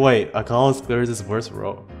 Wait, Akalos clears his worst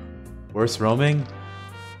roaming?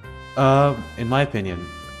 In my opinion,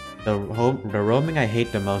 the roaming I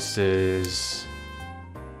hate the most is...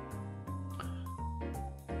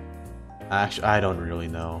 Actually, I don't really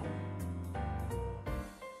know.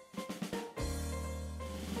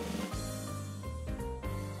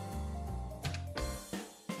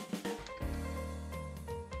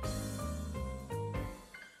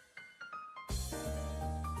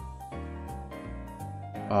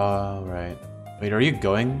 Right. Wait, are you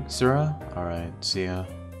going, Sura? Alright, see ya.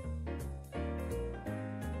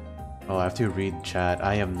 Oh, I have to read chat.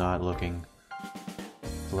 I am not looking.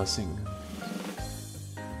 Blessing.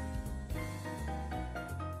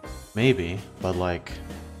 Maybe, but like...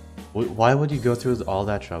 why would you go through all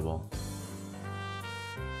that trouble?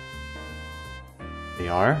 They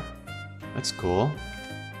are? That's cool.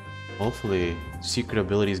 Hopefully, secret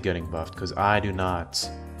ability is getting buffed, because I do not.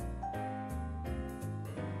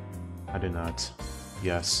 I do not.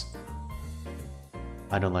 Yes.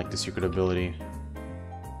 I don't like the secret ability.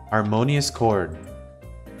 Harmonious chord.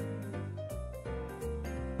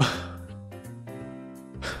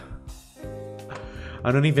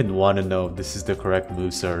 I don't even want to know if this is the correct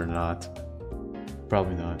moveset or not.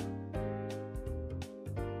 Probably not.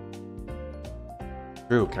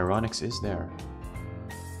 True, Charonix is there.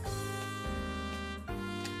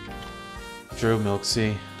 True,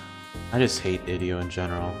 Milksy. I just hate Idio in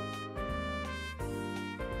general.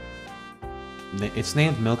 It's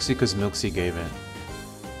named Milksy because Milksy gave it.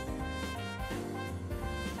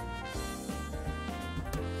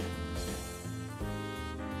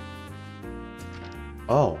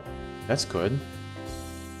 Oh, that's good.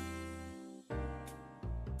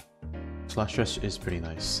 Slush Rush is pretty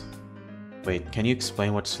nice. Wait, can you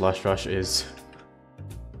explain what Slush Rush is?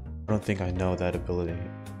 I don't think I know that ability.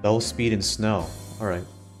 Double speed and snow. Alright.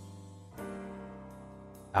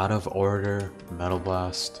 Out of order, Metal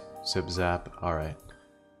Blast, Zip Zap. Alright.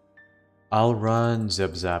 I'll run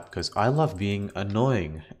Zip Zap because I love being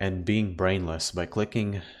annoying and being brainless by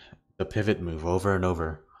clicking the pivot move over and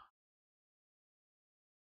over.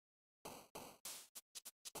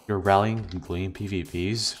 You're rallying Gleam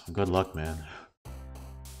PvPs? Good luck, man.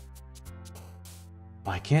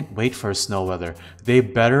 I can't wait for snow weather. They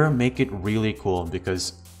better make it really cool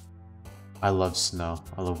because I love snow.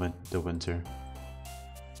 I love the winter.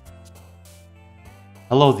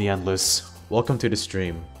 Hello, The Endless. Welcome to the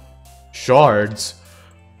stream. Shards?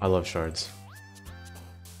 I love shards.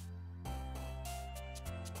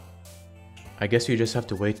 I guess you just have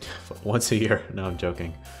to wait once a year. No, I'm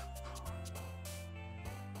joking.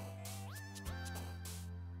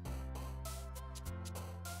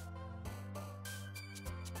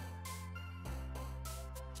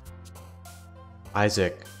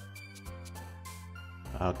 Isaac.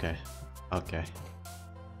 Okay. Okay.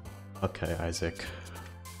 Okay, Isaac.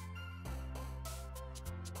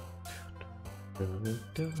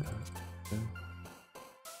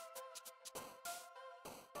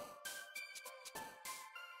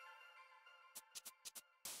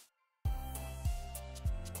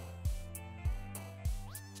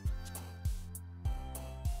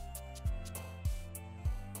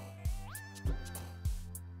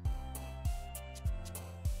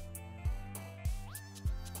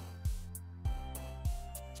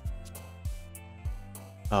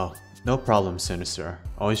 Oh, no problem, Sinister.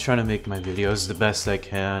 Always trying to make my videos the best I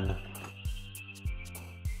can.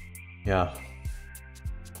 Yeah.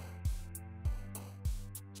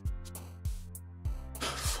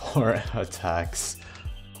 4 attacks.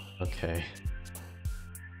 Okay.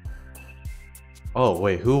 Oh,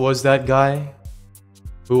 wait, who was that guy?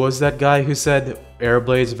 Who was that guy who said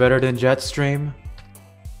Airblade's better than Jetstream?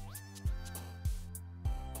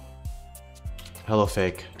 Hello,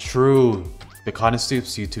 Fake. True. The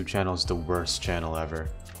Stoops YouTube channel is the worst channel ever.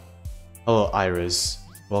 Hello, Iris.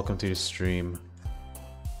 Welcome to the stream.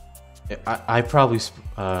 I probably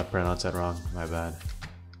pronounced that wrong. My bad.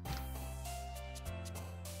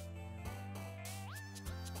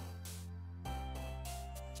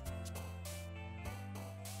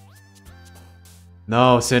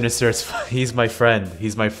 No, Sinister. He's my friend.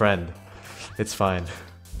 He's my friend. It's fine.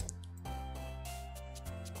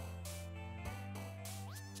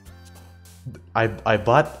 I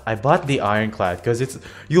bought the Ironclad because it's,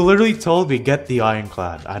 you literally told me get the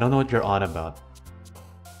Ironclad. I don't know what you're on about.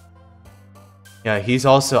 Yeah, he's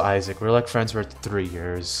also Isaac. We're like friends for 3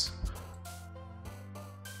 years.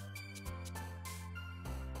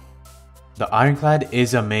 The Ironclad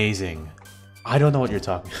is amazing. I don't know what you're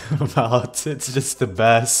talking about. It's just the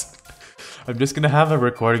best. I'm just gonna have a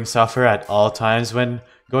recording software at all times when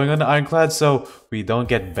going on the Ironclad so we don't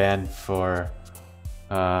get banned for,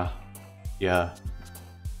 yeah,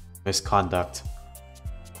 misconduct.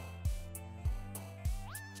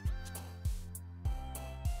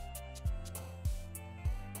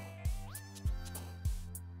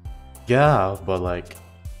 Yeah, but like,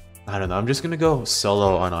 I don't know. I'm just gonna go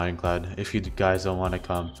solo on Ironclad if you guys don't want to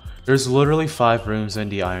come. There's literally 5 rooms in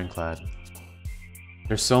the Ironclad.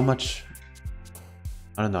 There's so much,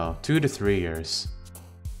 I don't know, 2 to 3 years.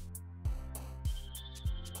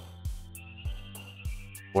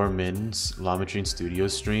 4 Mins, Lamatrine Studio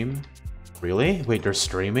stream? Really? Wait, they're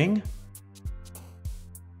streaming?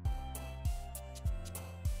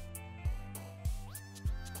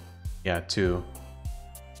 Yeah, 2.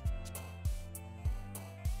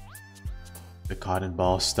 The cotton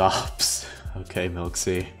ball stops. Okay,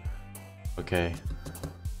 Milksy. Okay.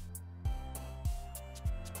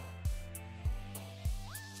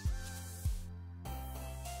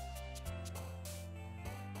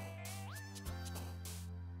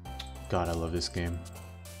 God, I love this game.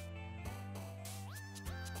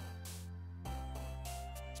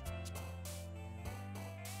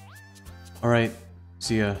 Alright,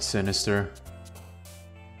 see ya, Sinister.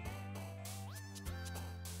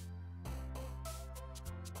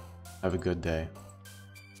 Have a good day.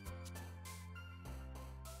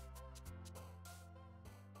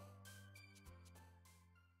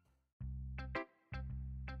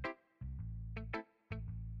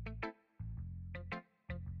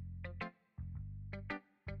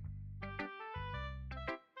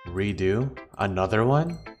 Redo? Another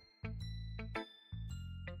one?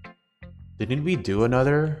 Didn't we do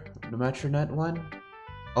another Metronet one?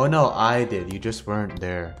 Oh no, I did. You just weren't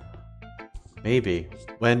there. Maybe.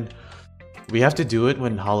 When... We have to do it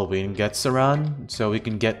when Halloween gets around, so we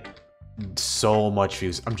can get so much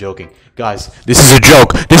views. I'm joking. Guys, this is a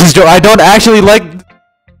joke! This is a joke! I don't actually like...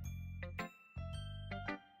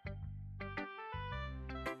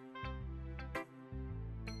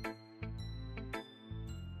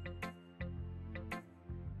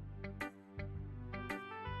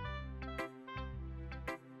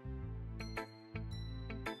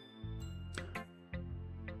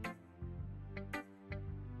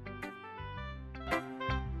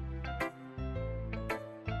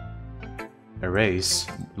 Erase?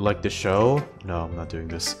 Like the show? No, I'm not doing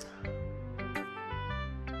this.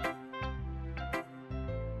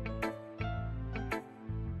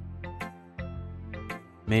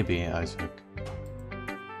 Maybe, Isaac.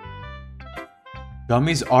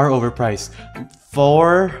 Gummies are overpriced.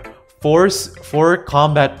 Four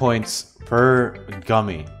combat points per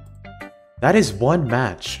gummy. That is one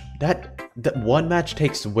match. That one match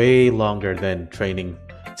takes way longer than training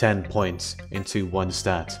 10 points into one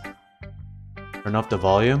stat. Turn off the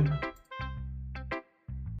volume.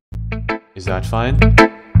 Is that fine?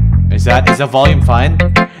 Is the volume fine?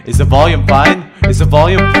 Is the volume fine? Is the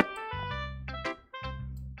volume...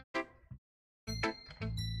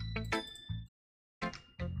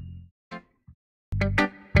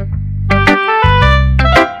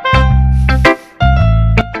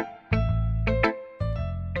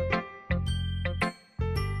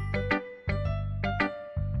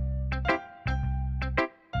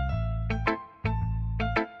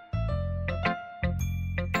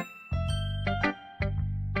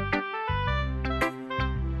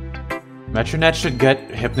 Metronet should get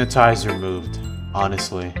Hypnotize removed,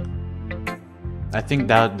 honestly. I think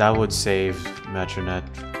that would save Metronet.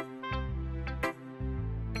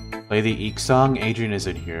 Play the Eek song? Adrian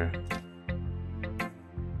isn't here.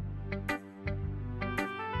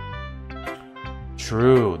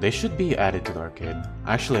 True, they should be added to the arcade.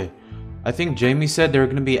 Actually, I think Jamie said they're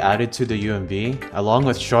gonna be added to the UMV, along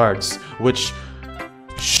with shards, which...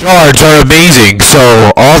 Shards are amazing,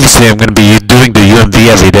 so obviously I'm gonna be doing the UMV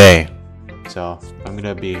every day. So, I'm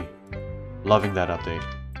gonna be loving that update.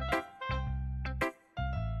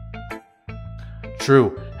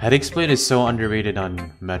 True, Headache Split is so underrated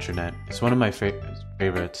on Metronet. It's one of my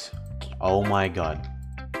favorites. Oh my god.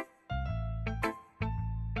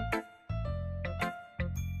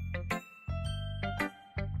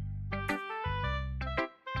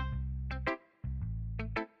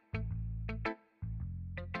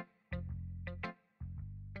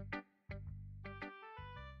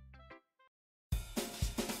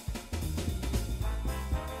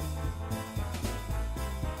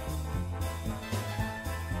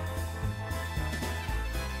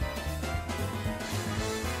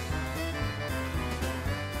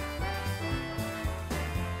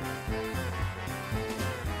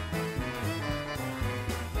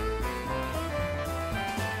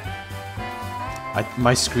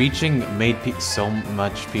 My screeching made so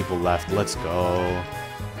much people left. Let's go.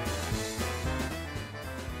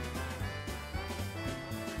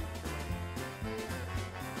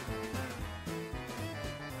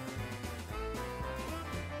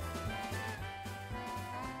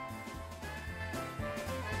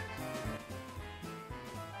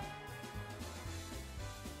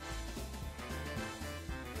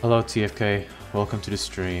 Hello TFK, welcome to the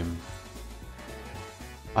stream.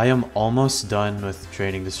 I am almost done with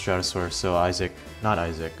training the Stratosaur, so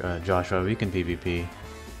Joshua, we can PvP.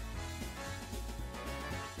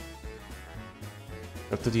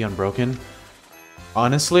 Up to the Unbroken.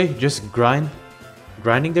 Honestly, just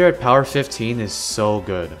grinding there at power 15 is so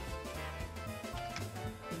good.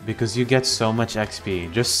 Because you get so much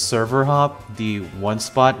XP. Just server hop the one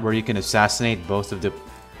spot where you can assassinate both of the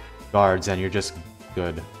guards and you're just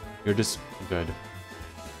good. You're just good.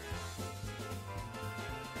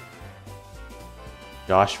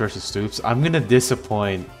 Josh versus Stoops. I'm gonna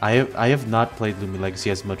disappoint. I have not played Lumi Legacy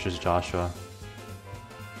as much as Joshua.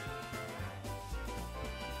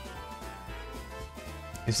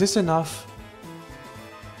 Is this enough?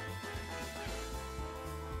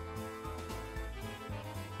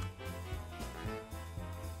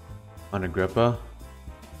 On Agrippa?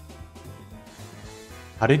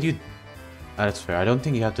 How did you... That's fair. I don't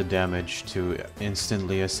think you have the damage to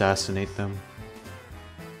instantly assassinate them.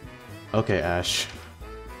 Okay, Ash.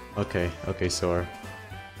 Okay, Sor.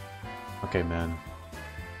 Okay, man.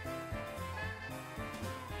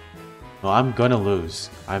 No, I'm gonna lose.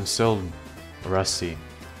 I'm so rusty.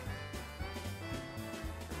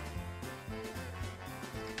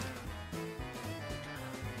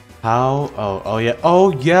 How? Oh yeah.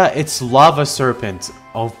 Oh yeah, it's Lava Serpent.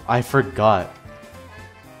 Oh, I forgot.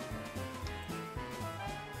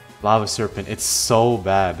 Lava Serpent, it's so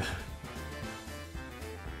bad.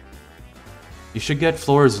 You should get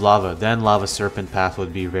Floor's Lava, then Lava Serpent path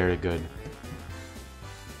would be very good.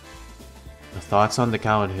 The thoughts on the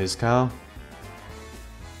cow and his cow?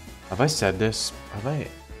 Have I said this? Have I?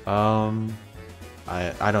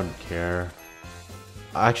 I don't care.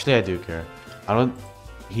 Actually, I do care. I don't...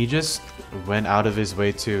 He just went out of his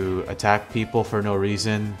way to attack people for no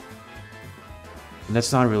reason. And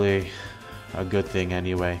that's not really a good thing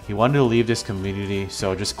anyway. He wanted to leave this community,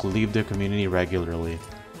 so just leave the community regularly.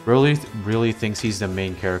 Really thinks he's the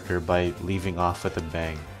main character by leaving off with a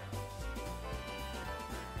bang.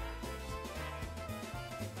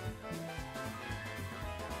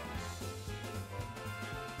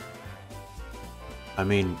 I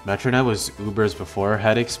mean, Metronet was Uber's before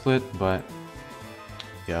Headache Split, but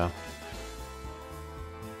yeah.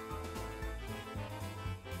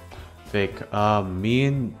 Fake. Me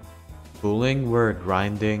and Fooling were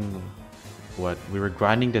grinding... What? We were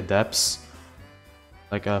grinding the depths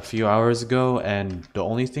like a few hours ago, and the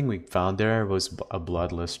only thing we found there was a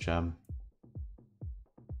bloodless gem.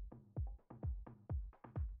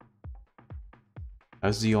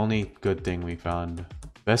 That's the only good thing we found.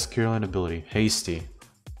 Best Curilan ability, Hasty.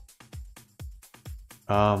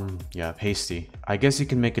 Yeah, Hasty. I guess you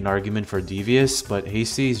can make an argument for Devious, but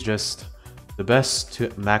Hasty is just the best to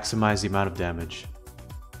maximize the amount of damage.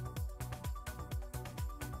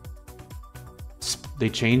 They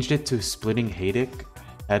changed it to splitting Headache.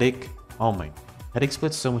 Oh my, Headache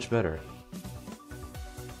split's so much better.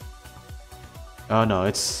 Oh no,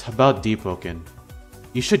 it's about Deepoken.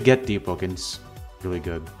 You should get Deepoken, it's really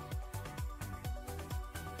good.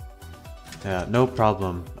 Yeah, no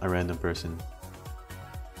problem, a random person.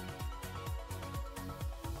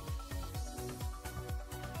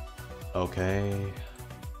 Okay.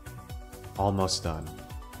 Almost done.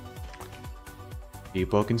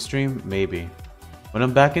 Deepoken stream? Maybe. When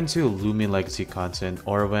I'm back into Loomian Legacy content,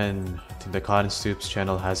 or when the Cotton Stoops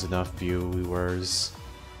channel has enough viewers,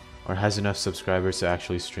 or has enough subscribers to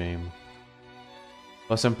actually stream.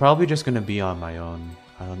 Plus, I'm probably just gonna be on my own.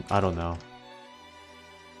 I don't know.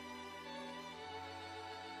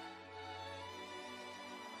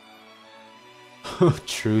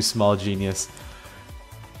 True small genius.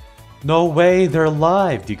 No way, they're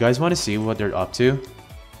live! Do you guys want to see what they're up to?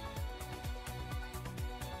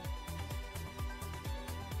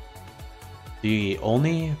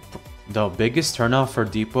 The biggest turnoff for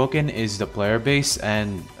Deepoken is the player base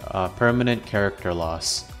and permanent character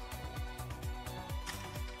loss.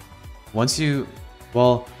 Once you...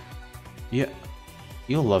 Well, yeah,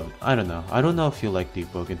 you'll love it. I don't know. I don't know if you like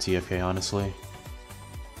Deepoken TFK, honestly.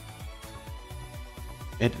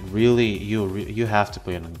 It really... You have to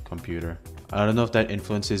play it on a computer. I don't know if that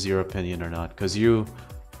influences your opinion or not, because you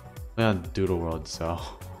play on Doodle World, so...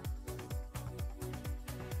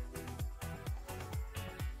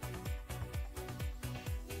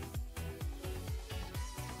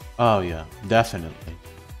 Oh yeah, definitely.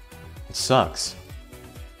 It sucks.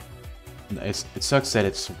 It sucks that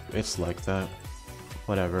it's like that.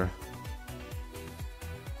 Whatever.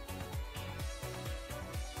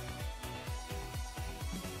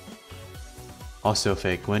 Also,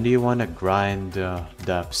 Fake, when do you want to grind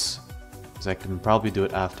depths? Because I can probably do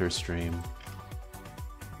it after stream.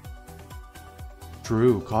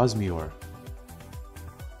 True, Cosmeor.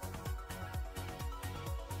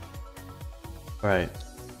 Right.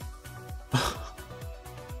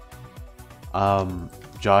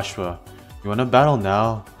 Joshua, you wanna battle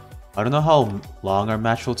now? I don't know how long our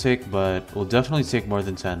match will take, but it will definitely take more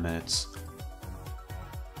than 10 minutes.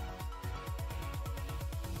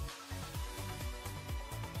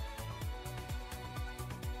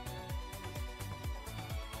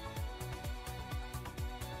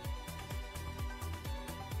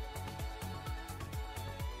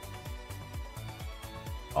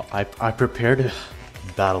 I prepared a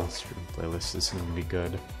battle stream playlist. This is gonna be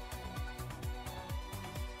good.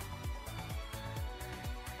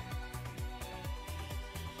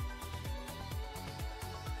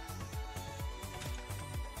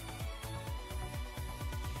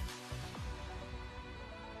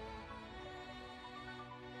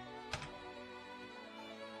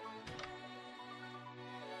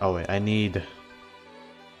 Oh wait, I need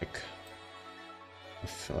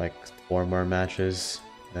like 4 more matches,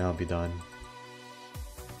 then I'll be done.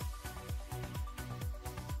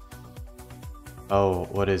 Oh,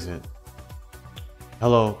 what is it?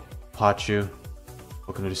 Hello, Pachu.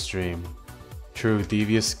 Welcome to the stream. True,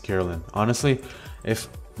 Devious Carolyn. Honestly, if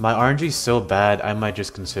my RNG is so bad, I might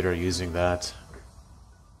just consider using that.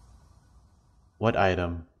 What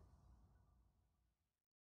item?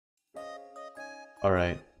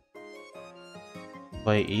 Alright.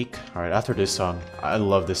 Play Eek? Alright, after this song. I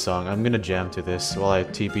love this song. I'm gonna jam to this while I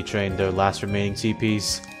TP train the last remaining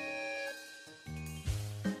TPs.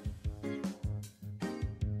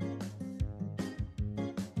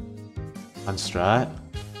 On strat?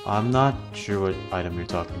 I'm not sure what item you're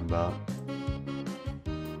talking about.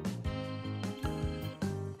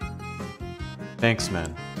 Thanks,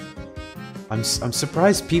 man. I'm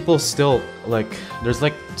surprised people still, like, there's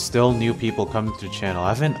like still new people coming to the channel. I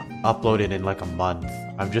haven't uploaded in like a month.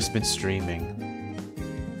 I've just been streaming.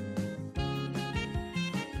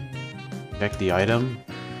 Check the item.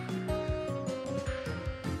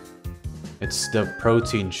 It's the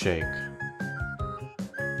protein shake.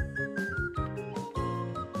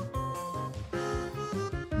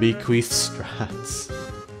 Bequeath strats.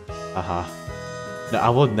 Haha. No, I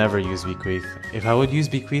would never use Bequeath. If I would use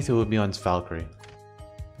Bequeath, it would be on Valkyrie.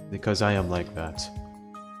 Because I am like that.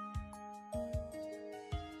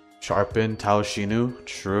 Sharpen Taoshinu?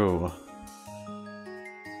 True.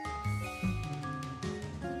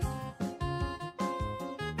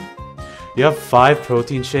 You have 5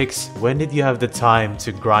 protein shakes? When did you have the time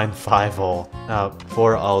to grind 4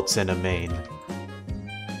 ults and a main?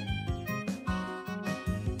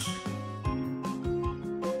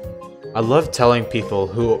 I love telling people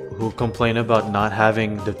who complain about not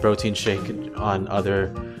having the protein shake on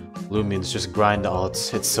other Lumians, just grind the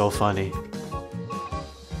alts. It's so funny.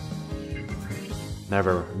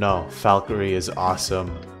 Never. No, Valkyrie is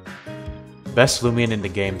awesome. Best Lumian in the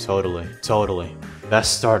game, totally. Totally.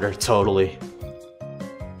 Best starter, totally.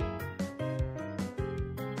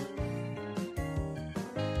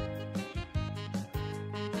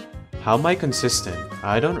 How am I consistent?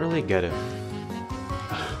 I don't really get it.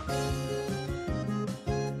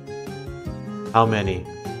 How many?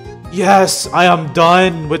 Yes! I am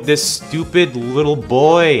done with this stupid little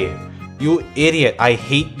boy! You idiot! I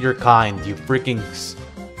hate your kind, you freaking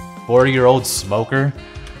 40-year-old smoker.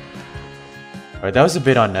 Alright, that was a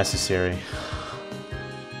bit unnecessary.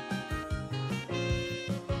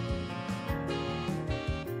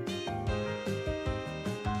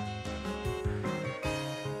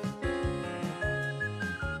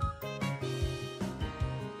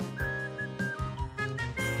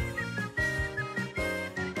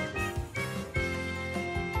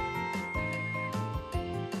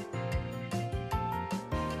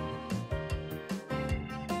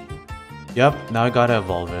 Yep, now I gotta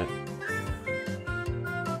evolve it.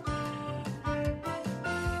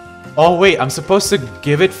 Oh wait, I'm supposed to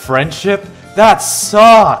give it friendship? That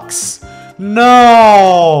sucks!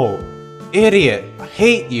 No! Idiot! I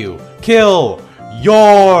hate you! Kill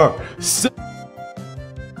your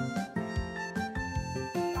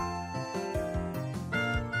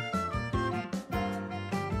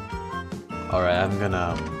Alright, I'm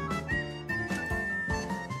gonna...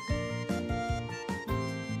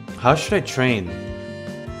 How should I train?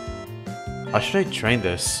 How should I train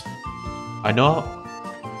this? I know...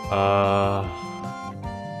 How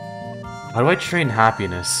do I train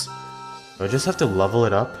happiness? Do I just have to level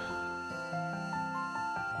it up?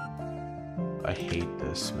 I hate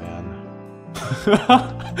this, man.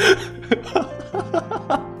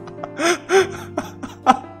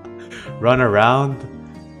 Run around?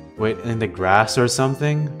 Wait in the grass or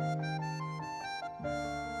something?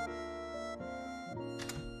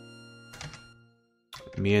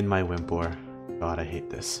 Me and my Wimpor. God, I hate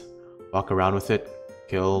this. Walk around with it,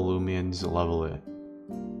 kill Lumians, level it.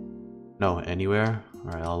 No, anywhere?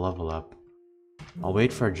 Alright, I'll level up. I'll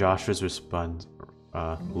wait for Joshua's response.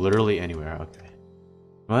 Literally anywhere, okay.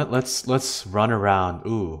 What? Let's run around.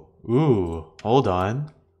 Ooh, hold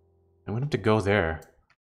on. I'm gonna have to go there.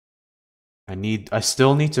 I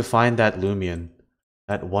still need to find that Lumian.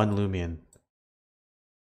 That one Lumian.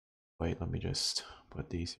 Wait, let me just put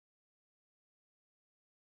these.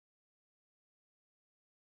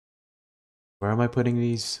 Where am I putting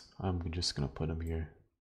these? I'm just gonna put them here.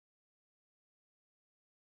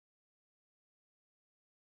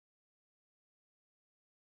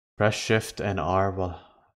 Press Shift and R while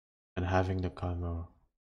and having the camera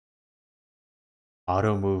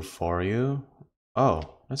auto move for you. Oh,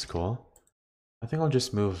 that's cool. I think I'll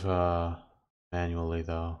just move manually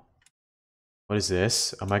though. What is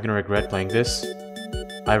this? Am I gonna regret playing this?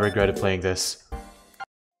 I regretted playing this.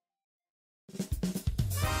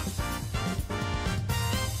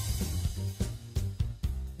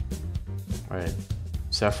 Alright.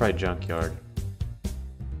 Sapphire Junkyard.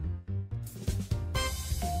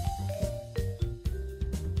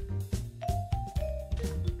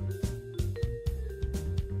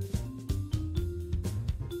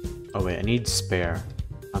 Oh wait, I need spare.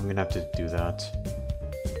 I'm gonna have to do that.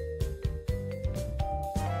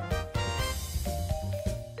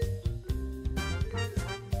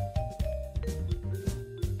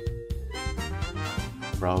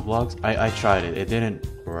 Roblox? I tried it. It didn't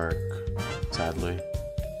work, sadly.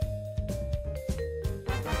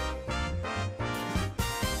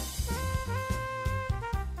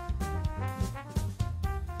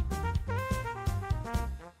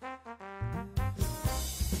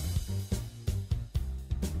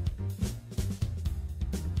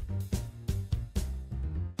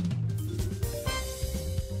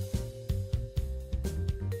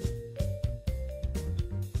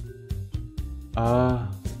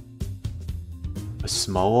 A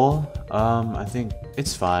small? I think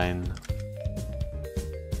it's fine.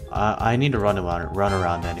 I need to run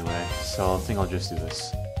around anyway, so I think I'll just do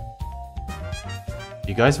this.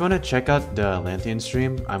 You guys want to check out the Lanthean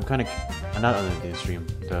stream? I'm kind of not on the Lanthean stream.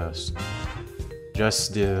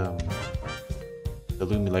 Just the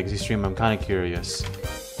Lumi Legacy stream. I'm kind of curious.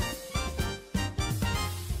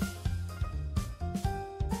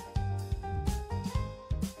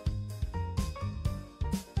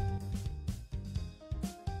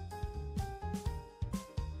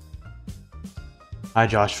 Hi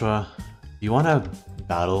Joshua, do you want to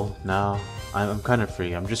battle now? I'm kind of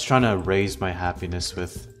free. I'm just trying to raise my happiness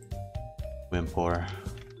with Wimpor,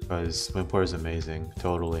 because Wimpor is amazing,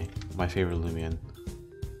 totally. My favorite Lumian.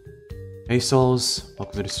 Hey Souls,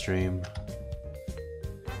 welcome to the stream.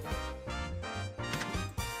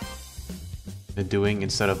 Been doing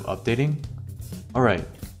instead of updating? Alright,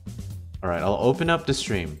 I'll open up the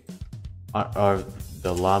stream. The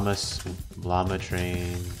Llama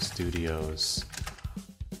Train Studios.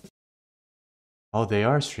 Oh, they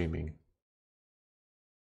are streaming.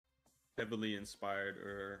 Heavily inspired,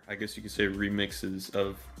 or I guess you could say remixes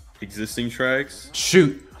of existing tracks.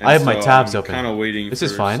 Shoot, And I have my tabs I'm open. Kind of waiting this for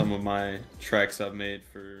is fine. some of my tracks I've made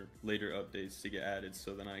for later updates to get added,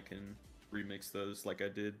 so then I can remix those like I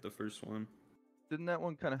did the first one. Didn't that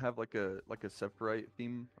one kind of have like a Sephiroth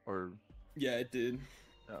theme, or? Yeah, it did.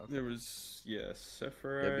 Oh, okay. There was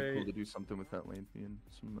Sephiroth. Yeah, it'd be cool to do something with that Lanthean.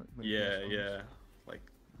 Yeah, like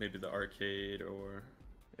maybe the arcade or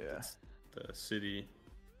the city.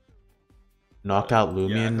 Knockout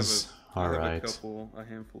Lumians. I have Alright. a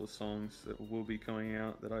handful of songs that will be coming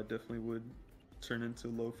out that I definitely would turn into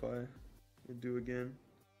lo-fi and do again.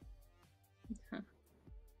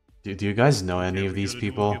 Do you guys know any of these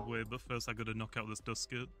people? Giveaway, but first I gotta knock out this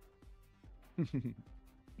dusket.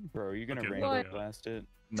 Bro, are you gonna Okay, rainbow blast it?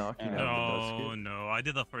 Knocking out the No, dusket. no, I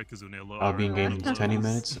did that for a Kazune a lot. I'll be in game in Alright. 10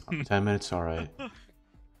 minutes. 10 minutes, alright.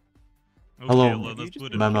 Okay, Hello, let's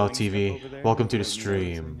put it Memo in. TV. Welcome to the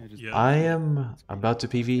stream. Yeah. I am about to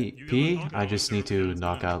You guys PvP. wanna I just need to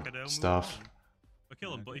knock out stuff. Okay,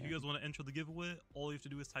 but if you guys want to enter the giveaway, all you have to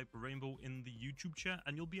do is type rainbow in the YouTube chat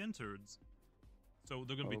and you'll be entered. So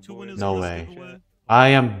there are gonna be two winners. No in this way. giveaway. I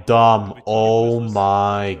am dumb. Oh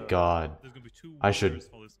my god. There's gonna be two I should- winners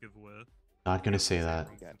for this giveaway. Not gonna Yes, say it's that.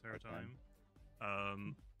 this entire time.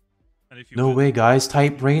 And if you No win, way, guys. you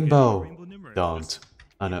Type get a rainbow. rainbow Nimeric. Don't. Just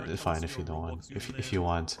Oh no, either it's tell us fine if your you don't want. Roblox If you username,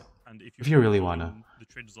 want. and if If you you want really to wanna. join the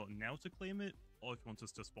trade result now to claim it, or if you want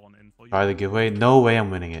us to spawn in for you. Try the giveaway. No way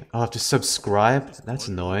I'm winning it. I'll have to subscribe. Just That's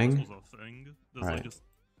thought annoying. Roblox was a thing. There's Right. like just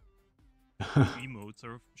emotes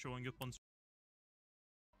are showing up on.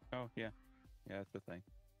 Oh yeah, yeah, that's the thing.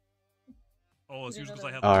 Oh, it's You usually didn't because I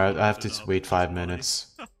know have. that. Alright, it I have to up, wait that's 5 why.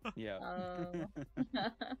 minutes. Yeah. Oh.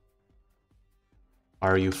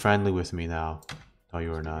 Are you friendly with me now? No,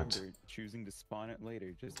 you are Just not. remember, choosing to spawn it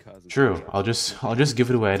later just causes True. chaos. I'll just give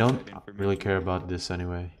it away. I Use don't that really information care later. about this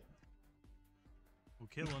anyway.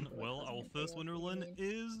 Okay, Lynn. Well, our first winner, Lynn,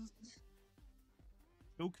 is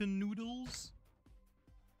Token Noodles.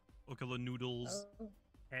 Okay, Lynn Noodles. Oh.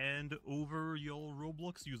 Hand over your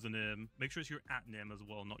Roblox username. Make sure it's your at name as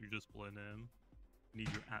well, not your display name. Need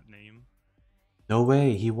your at name. No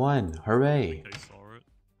way, he won. I Hooray. think I saw it.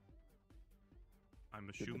 I'm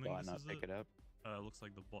Did the assuming bot this not is pick it. it up? Looks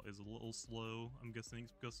like the bot is a little slow. I'm guessing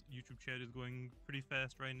it's because YouTube chat is going pretty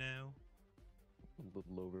fast right now. A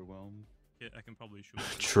little overwhelmed. Yeah, I can probably show you.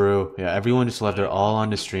 True. Yeah, everyone just left. They're You all wanna on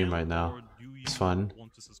the pick this stream now, right now. or do It's you fun.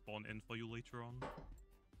 want us to spawn in for you later on?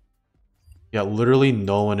 Yeah, literally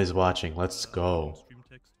no one is watching. Let's go. Stream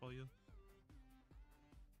text for you.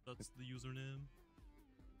 That's the username.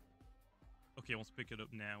 Okay, I want to pick it up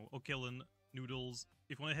now. Okay, Lynn, Noodles.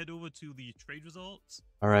 If you want to head over to the trade results,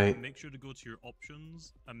 Alright. make sure to go to your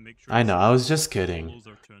options and make sure. I know, I was the just kidding. follows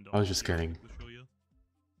are turned I was off. just Here, kidding. I'll show you.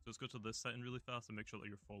 So let's go to this setting really fast and make sure that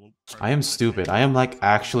your follow. I am stupid. I am like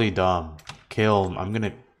actually dumb. Kill him. I'm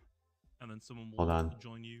gonna. And then someone will Hold on.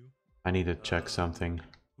 join you. I need to check something.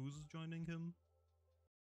 Who's joining him?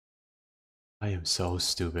 I am so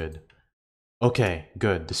stupid. Okay,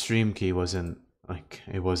 good. The stream key wasn't like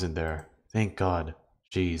it wasn't there. Thank God.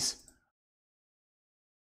 Jeez.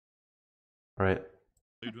 Alright. While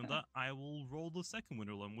you're doing that, I will roll the second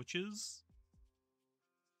winner, Lynn, which is.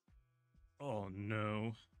 Oh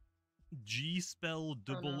no. G spell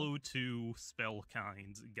Oh, no. 002 spell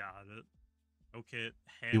kind. Got it. Okay.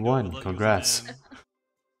 Hand You over won. that Congrats. username,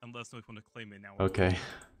 and let us know if you want to claim it now. Okay.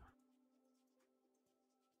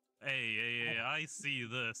 Hey, I see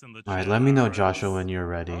this in the chat. Alright, let me know, alright. Joshua, when you're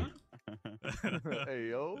ready. Hey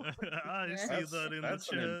yo. I see That's- that in the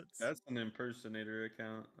chat. That's an impersonator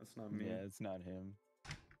account. That's not me. Yeah, it's not him.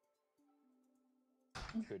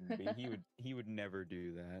 Couldn't be. He would never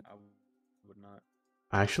do that. I would not.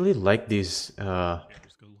 I actually like these Yeah,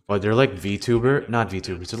 just go look well, at they're it. like Just VTuber, look not at it,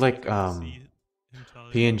 VTubers, just they're like so you can see him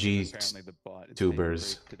tell you. PNG Apparently the bot is taking a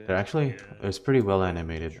tubers. break today. They're actually Yeah. it's pretty well Not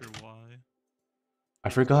animated. sure why. I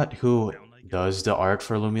forgot who Down, I guess. does the art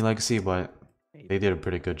for Lumi Legacy, but Maybe. they did a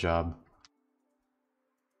pretty good job.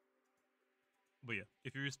 But yeah,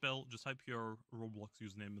 if you respell, just type your Roblox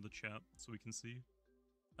username in the chat so we can see.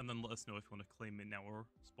 And then let us know if you want to claim it now or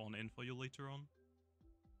spawn in for you later on.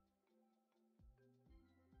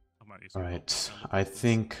 I might use some help Alright, down the I comments.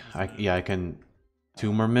 think I can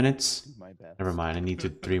 2 more minutes. Do my best. Never mind, I need to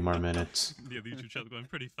 3 more minutes. Yeah, the YouTube chat's going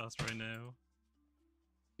pretty fast right now.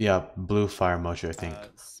 Yeah, blue fire mochi, I think.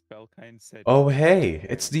 Spellkind said. Oh hey,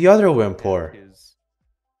 it's the other That's Wimpor. his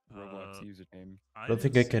Roblox Uh, username. I don't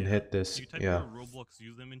think didn't I can see hit it. this, Can you type yeah. your Roblox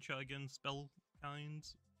username in chat again,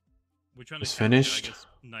 Spellkind? We're trying It's to count it, I finished? guess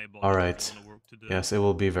Nightbot Alright. doesn't wanna work today. Yes, it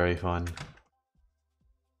will be very fun.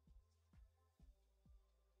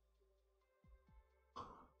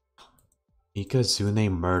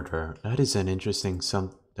 Ikazune murder. That is an interesting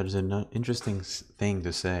thing to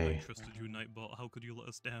I say. trusted you, Nightbot. How could you let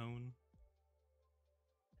us down?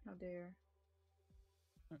 How dare.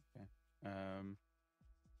 Okay. I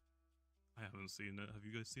haven't seen it. Have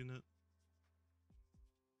you guys seen it?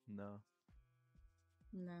 No.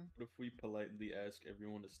 No. What if we politely ask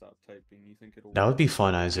everyone to stop typing? You think it'll That would work? be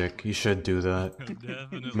fun, Isaac. You should do that.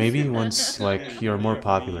 Definitely. Maybe once like you're more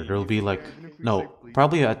popular, there'll be like no,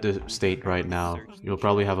 probably at the state right now. You'll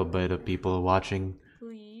probably have a bit of people watching.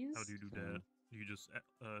 Please. How do you do that? You just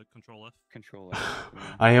control F. Control F.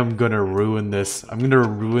 I am gonna ruin this. I'm gonna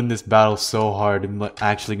ruin this battle so hard. I'm like,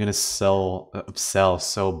 actually gonna sell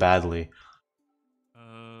so badly.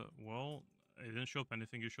 Well, it didn't show up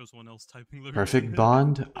anything. It shows someone else typing the Perfect username.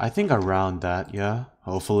 bond? I think around that, yeah.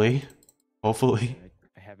 Hopefully. Hopefully.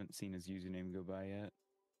 I haven't seen his username go by yet.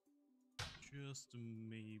 Just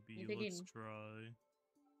maybe. You think Let's he'd- try.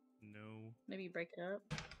 No, Maybe break it up.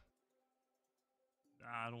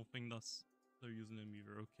 I don't think that's their username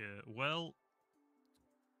either. Okay, well,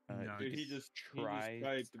 Nice. Dude, he just try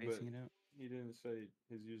typed, but spacing it out. he didn't say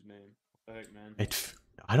his username. What the heck, man?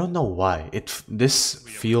 I don't know why. This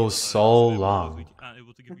But yeah, feels we so able long.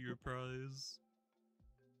 to give you a prize.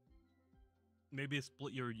 Maybe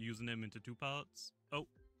split your username into 2 parts. Oh.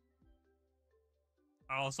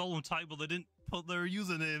 I saw them type, but they didn't put their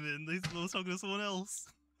username in. They were talking to someone else.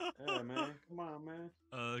 Yeah, man. Come on,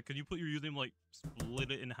 man. Can you put your username, like,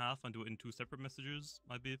 split it in half and do it in 2 separate messages?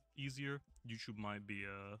 Might be easier. YouTube might be,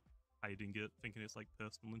 hiding it, thinking it's, like,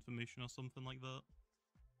 personal information or something like that.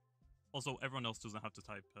 Also, everyone else doesn't have to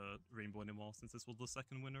type, Rainbow anymore, since this was the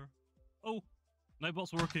second winner. Oh!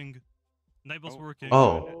 Nightbot's working! Nightbot's working!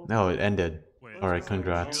 Oh, no, it ended. Wait, Alright, so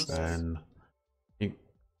congrats, just- man.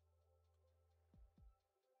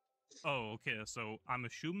 Oh, okay, so I'm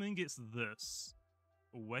assuming it's this.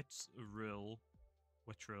 Wetrill.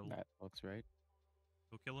 That looks right.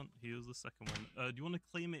 Okay, here's the second one. Do you want to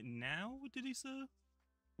claim it now, did he say?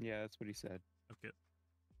 Yeah, that's what he said. Okay.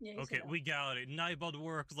 Yeah, he Okay, said that. we got it. Nightbot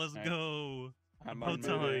works, let's Alright. go! I'm About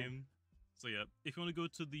on my way. time. So yeah, if you want to go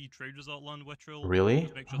to the Traders Outland Wetrill, Really?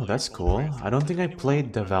 just make sure Oh, that that's you follow cool. Razer I don't think I anyone,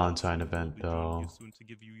 played the and Valentine someone will event, be joining you though. soon to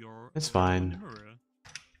give you your It's original fine. Nimura.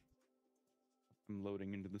 I'm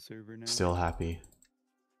loading into the server now. Still happy.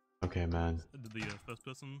 Okay, man. Did the first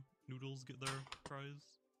person noodles get their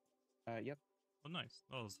prize? Yep. Oh, nice.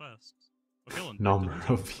 That was fast. Okay, then, back to Number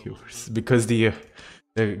hunting. of So what was viewers. it? Because the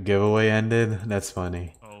giveaway ended? That's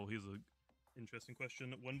funny. Oh, here's a interesting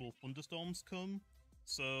question. When will thunderstorms come?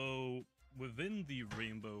 So, within the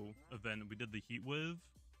Rainbow event, we did the heat wave.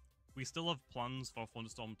 We still have plans for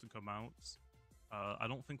thunderstorm to come out. I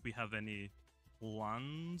don't think we have any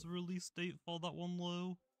planned release date for that one,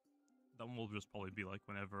 though. That one will just probably be like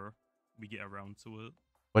whenever we get around to it.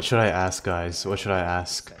 What should I ask, guys? What should I It's a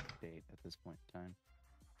ask? set date at this point in time.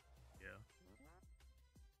 Yeah.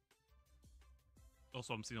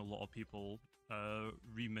 Also, I'm seeing a lot of people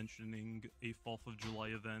re-mentioning a 4th of July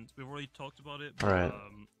event. We've already talked about it, but Alright.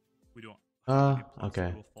 we don't have any plans okay.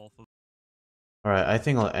 to do a 4th of. Alright, I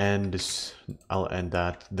think I'll end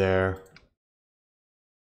that there.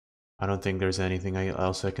 I don't think there's anything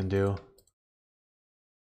else I can do.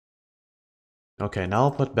 Okay, now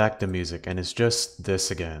I'll put back the music, and it's just this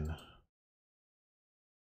again.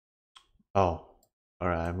 Oh,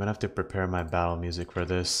 alright, I'm gonna have to prepare my battle music for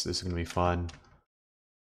this. This is gonna be fun.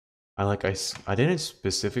 I didn't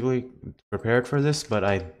specifically prepare it for this, but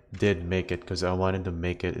I did make it because I wanted to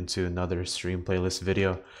make it into another stream playlist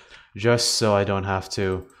video, just so I don't have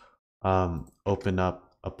to open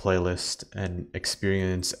up a playlist and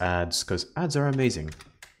experience ads, because ads are amazing.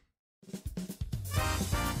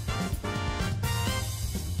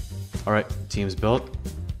 Alright, team's built.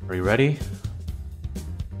 Are you ready?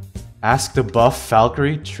 Ask the buff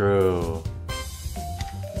Valkyrie? True.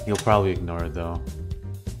 He'll probably ignore it though.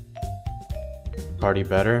 Party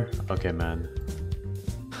better? Okay, man.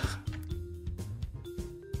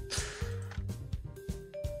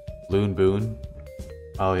 Loon Boon.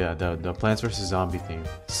 Oh yeah, the Plants vs. Zombie theme.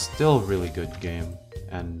 Still really good game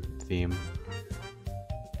and theme.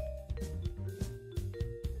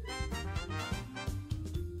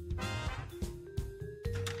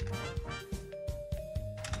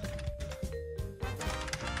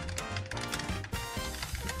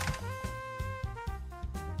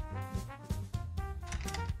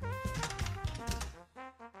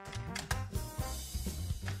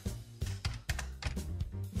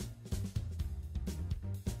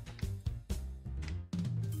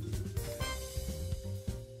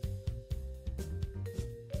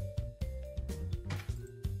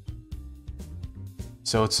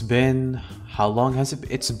 So it's been, how long has it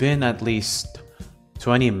been? It's been at least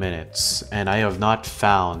 20 minutes and I have not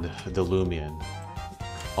found the Lumian.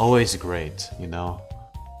 Always great, you know?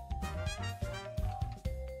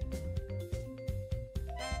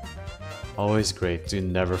 Always great to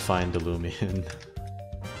never find the Lumian.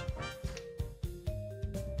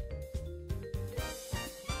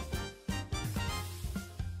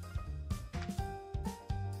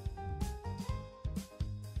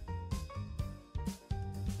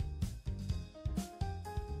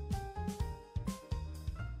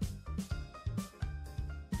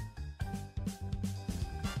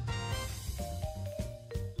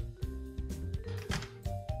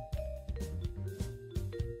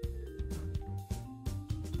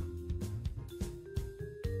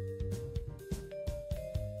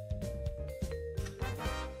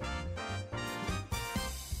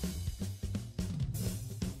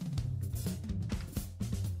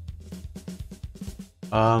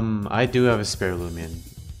 I do have a spare Lumian.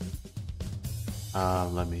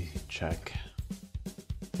 Let me check.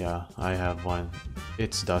 Yeah, I have one.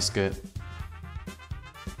 It's Dusket.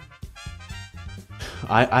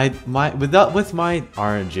 with my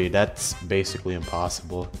RNG, that's basically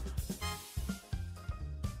impossible.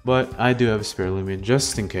 But I do have a spare Lumion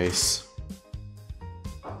just in case.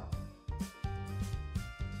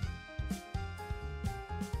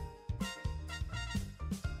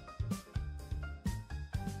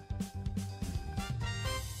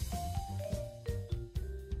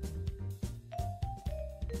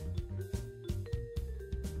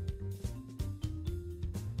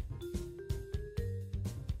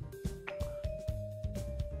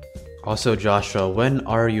 Also, Joshua, when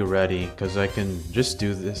are you ready? Because I can just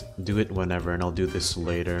do it whenever, and I'll do this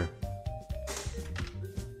later.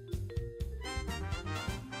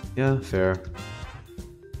 Yeah, fair.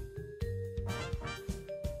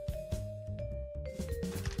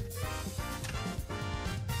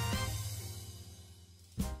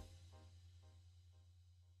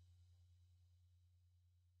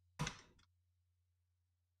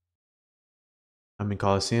 I'm in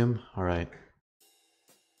Coliseum? Alright.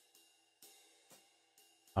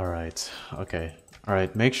 Alright, okay.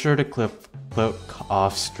 Alright, make sure to click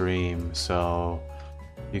off stream so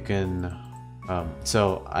you can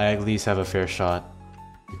so I at least have a fair shot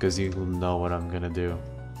because you will know what I'm gonna do.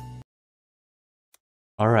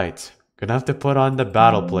 Alright, gonna have to put on the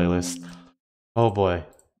battle playlist. Oh boy.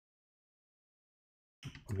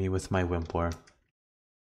 Me with my Wimpor.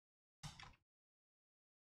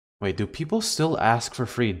 Wait, do people still ask for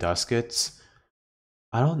free duskets?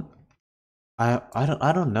 I don't know. I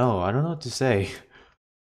don't know what to say.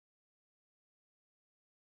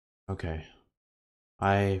 Okay.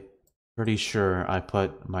 I pretty sure I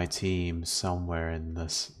put my team somewhere in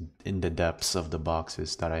the depths of the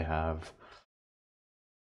boxes that I have.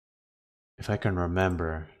 If I can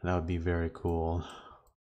remember, that would be very cool.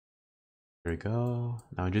 There we go.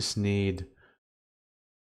 Now I just need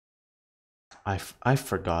I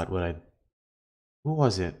forgot what I who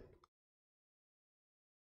was it?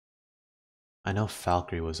 I know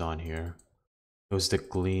Valkyrie was on here. It was the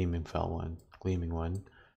gleaming one.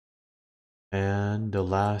 And the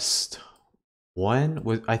last one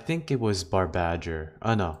was, I think it was Barbadger.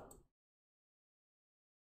 Oh no.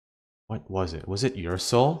 What was it? Was it Your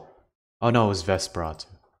Soul? Oh no, it was Vesperatu.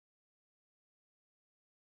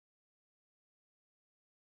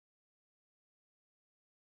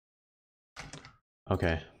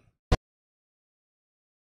 Okay.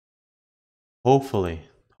 Hopefully.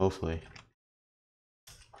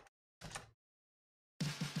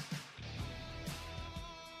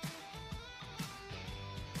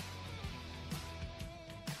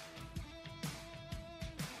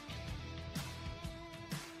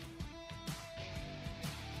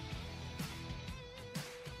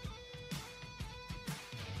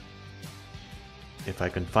 If I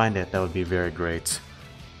can find it, that would be very great.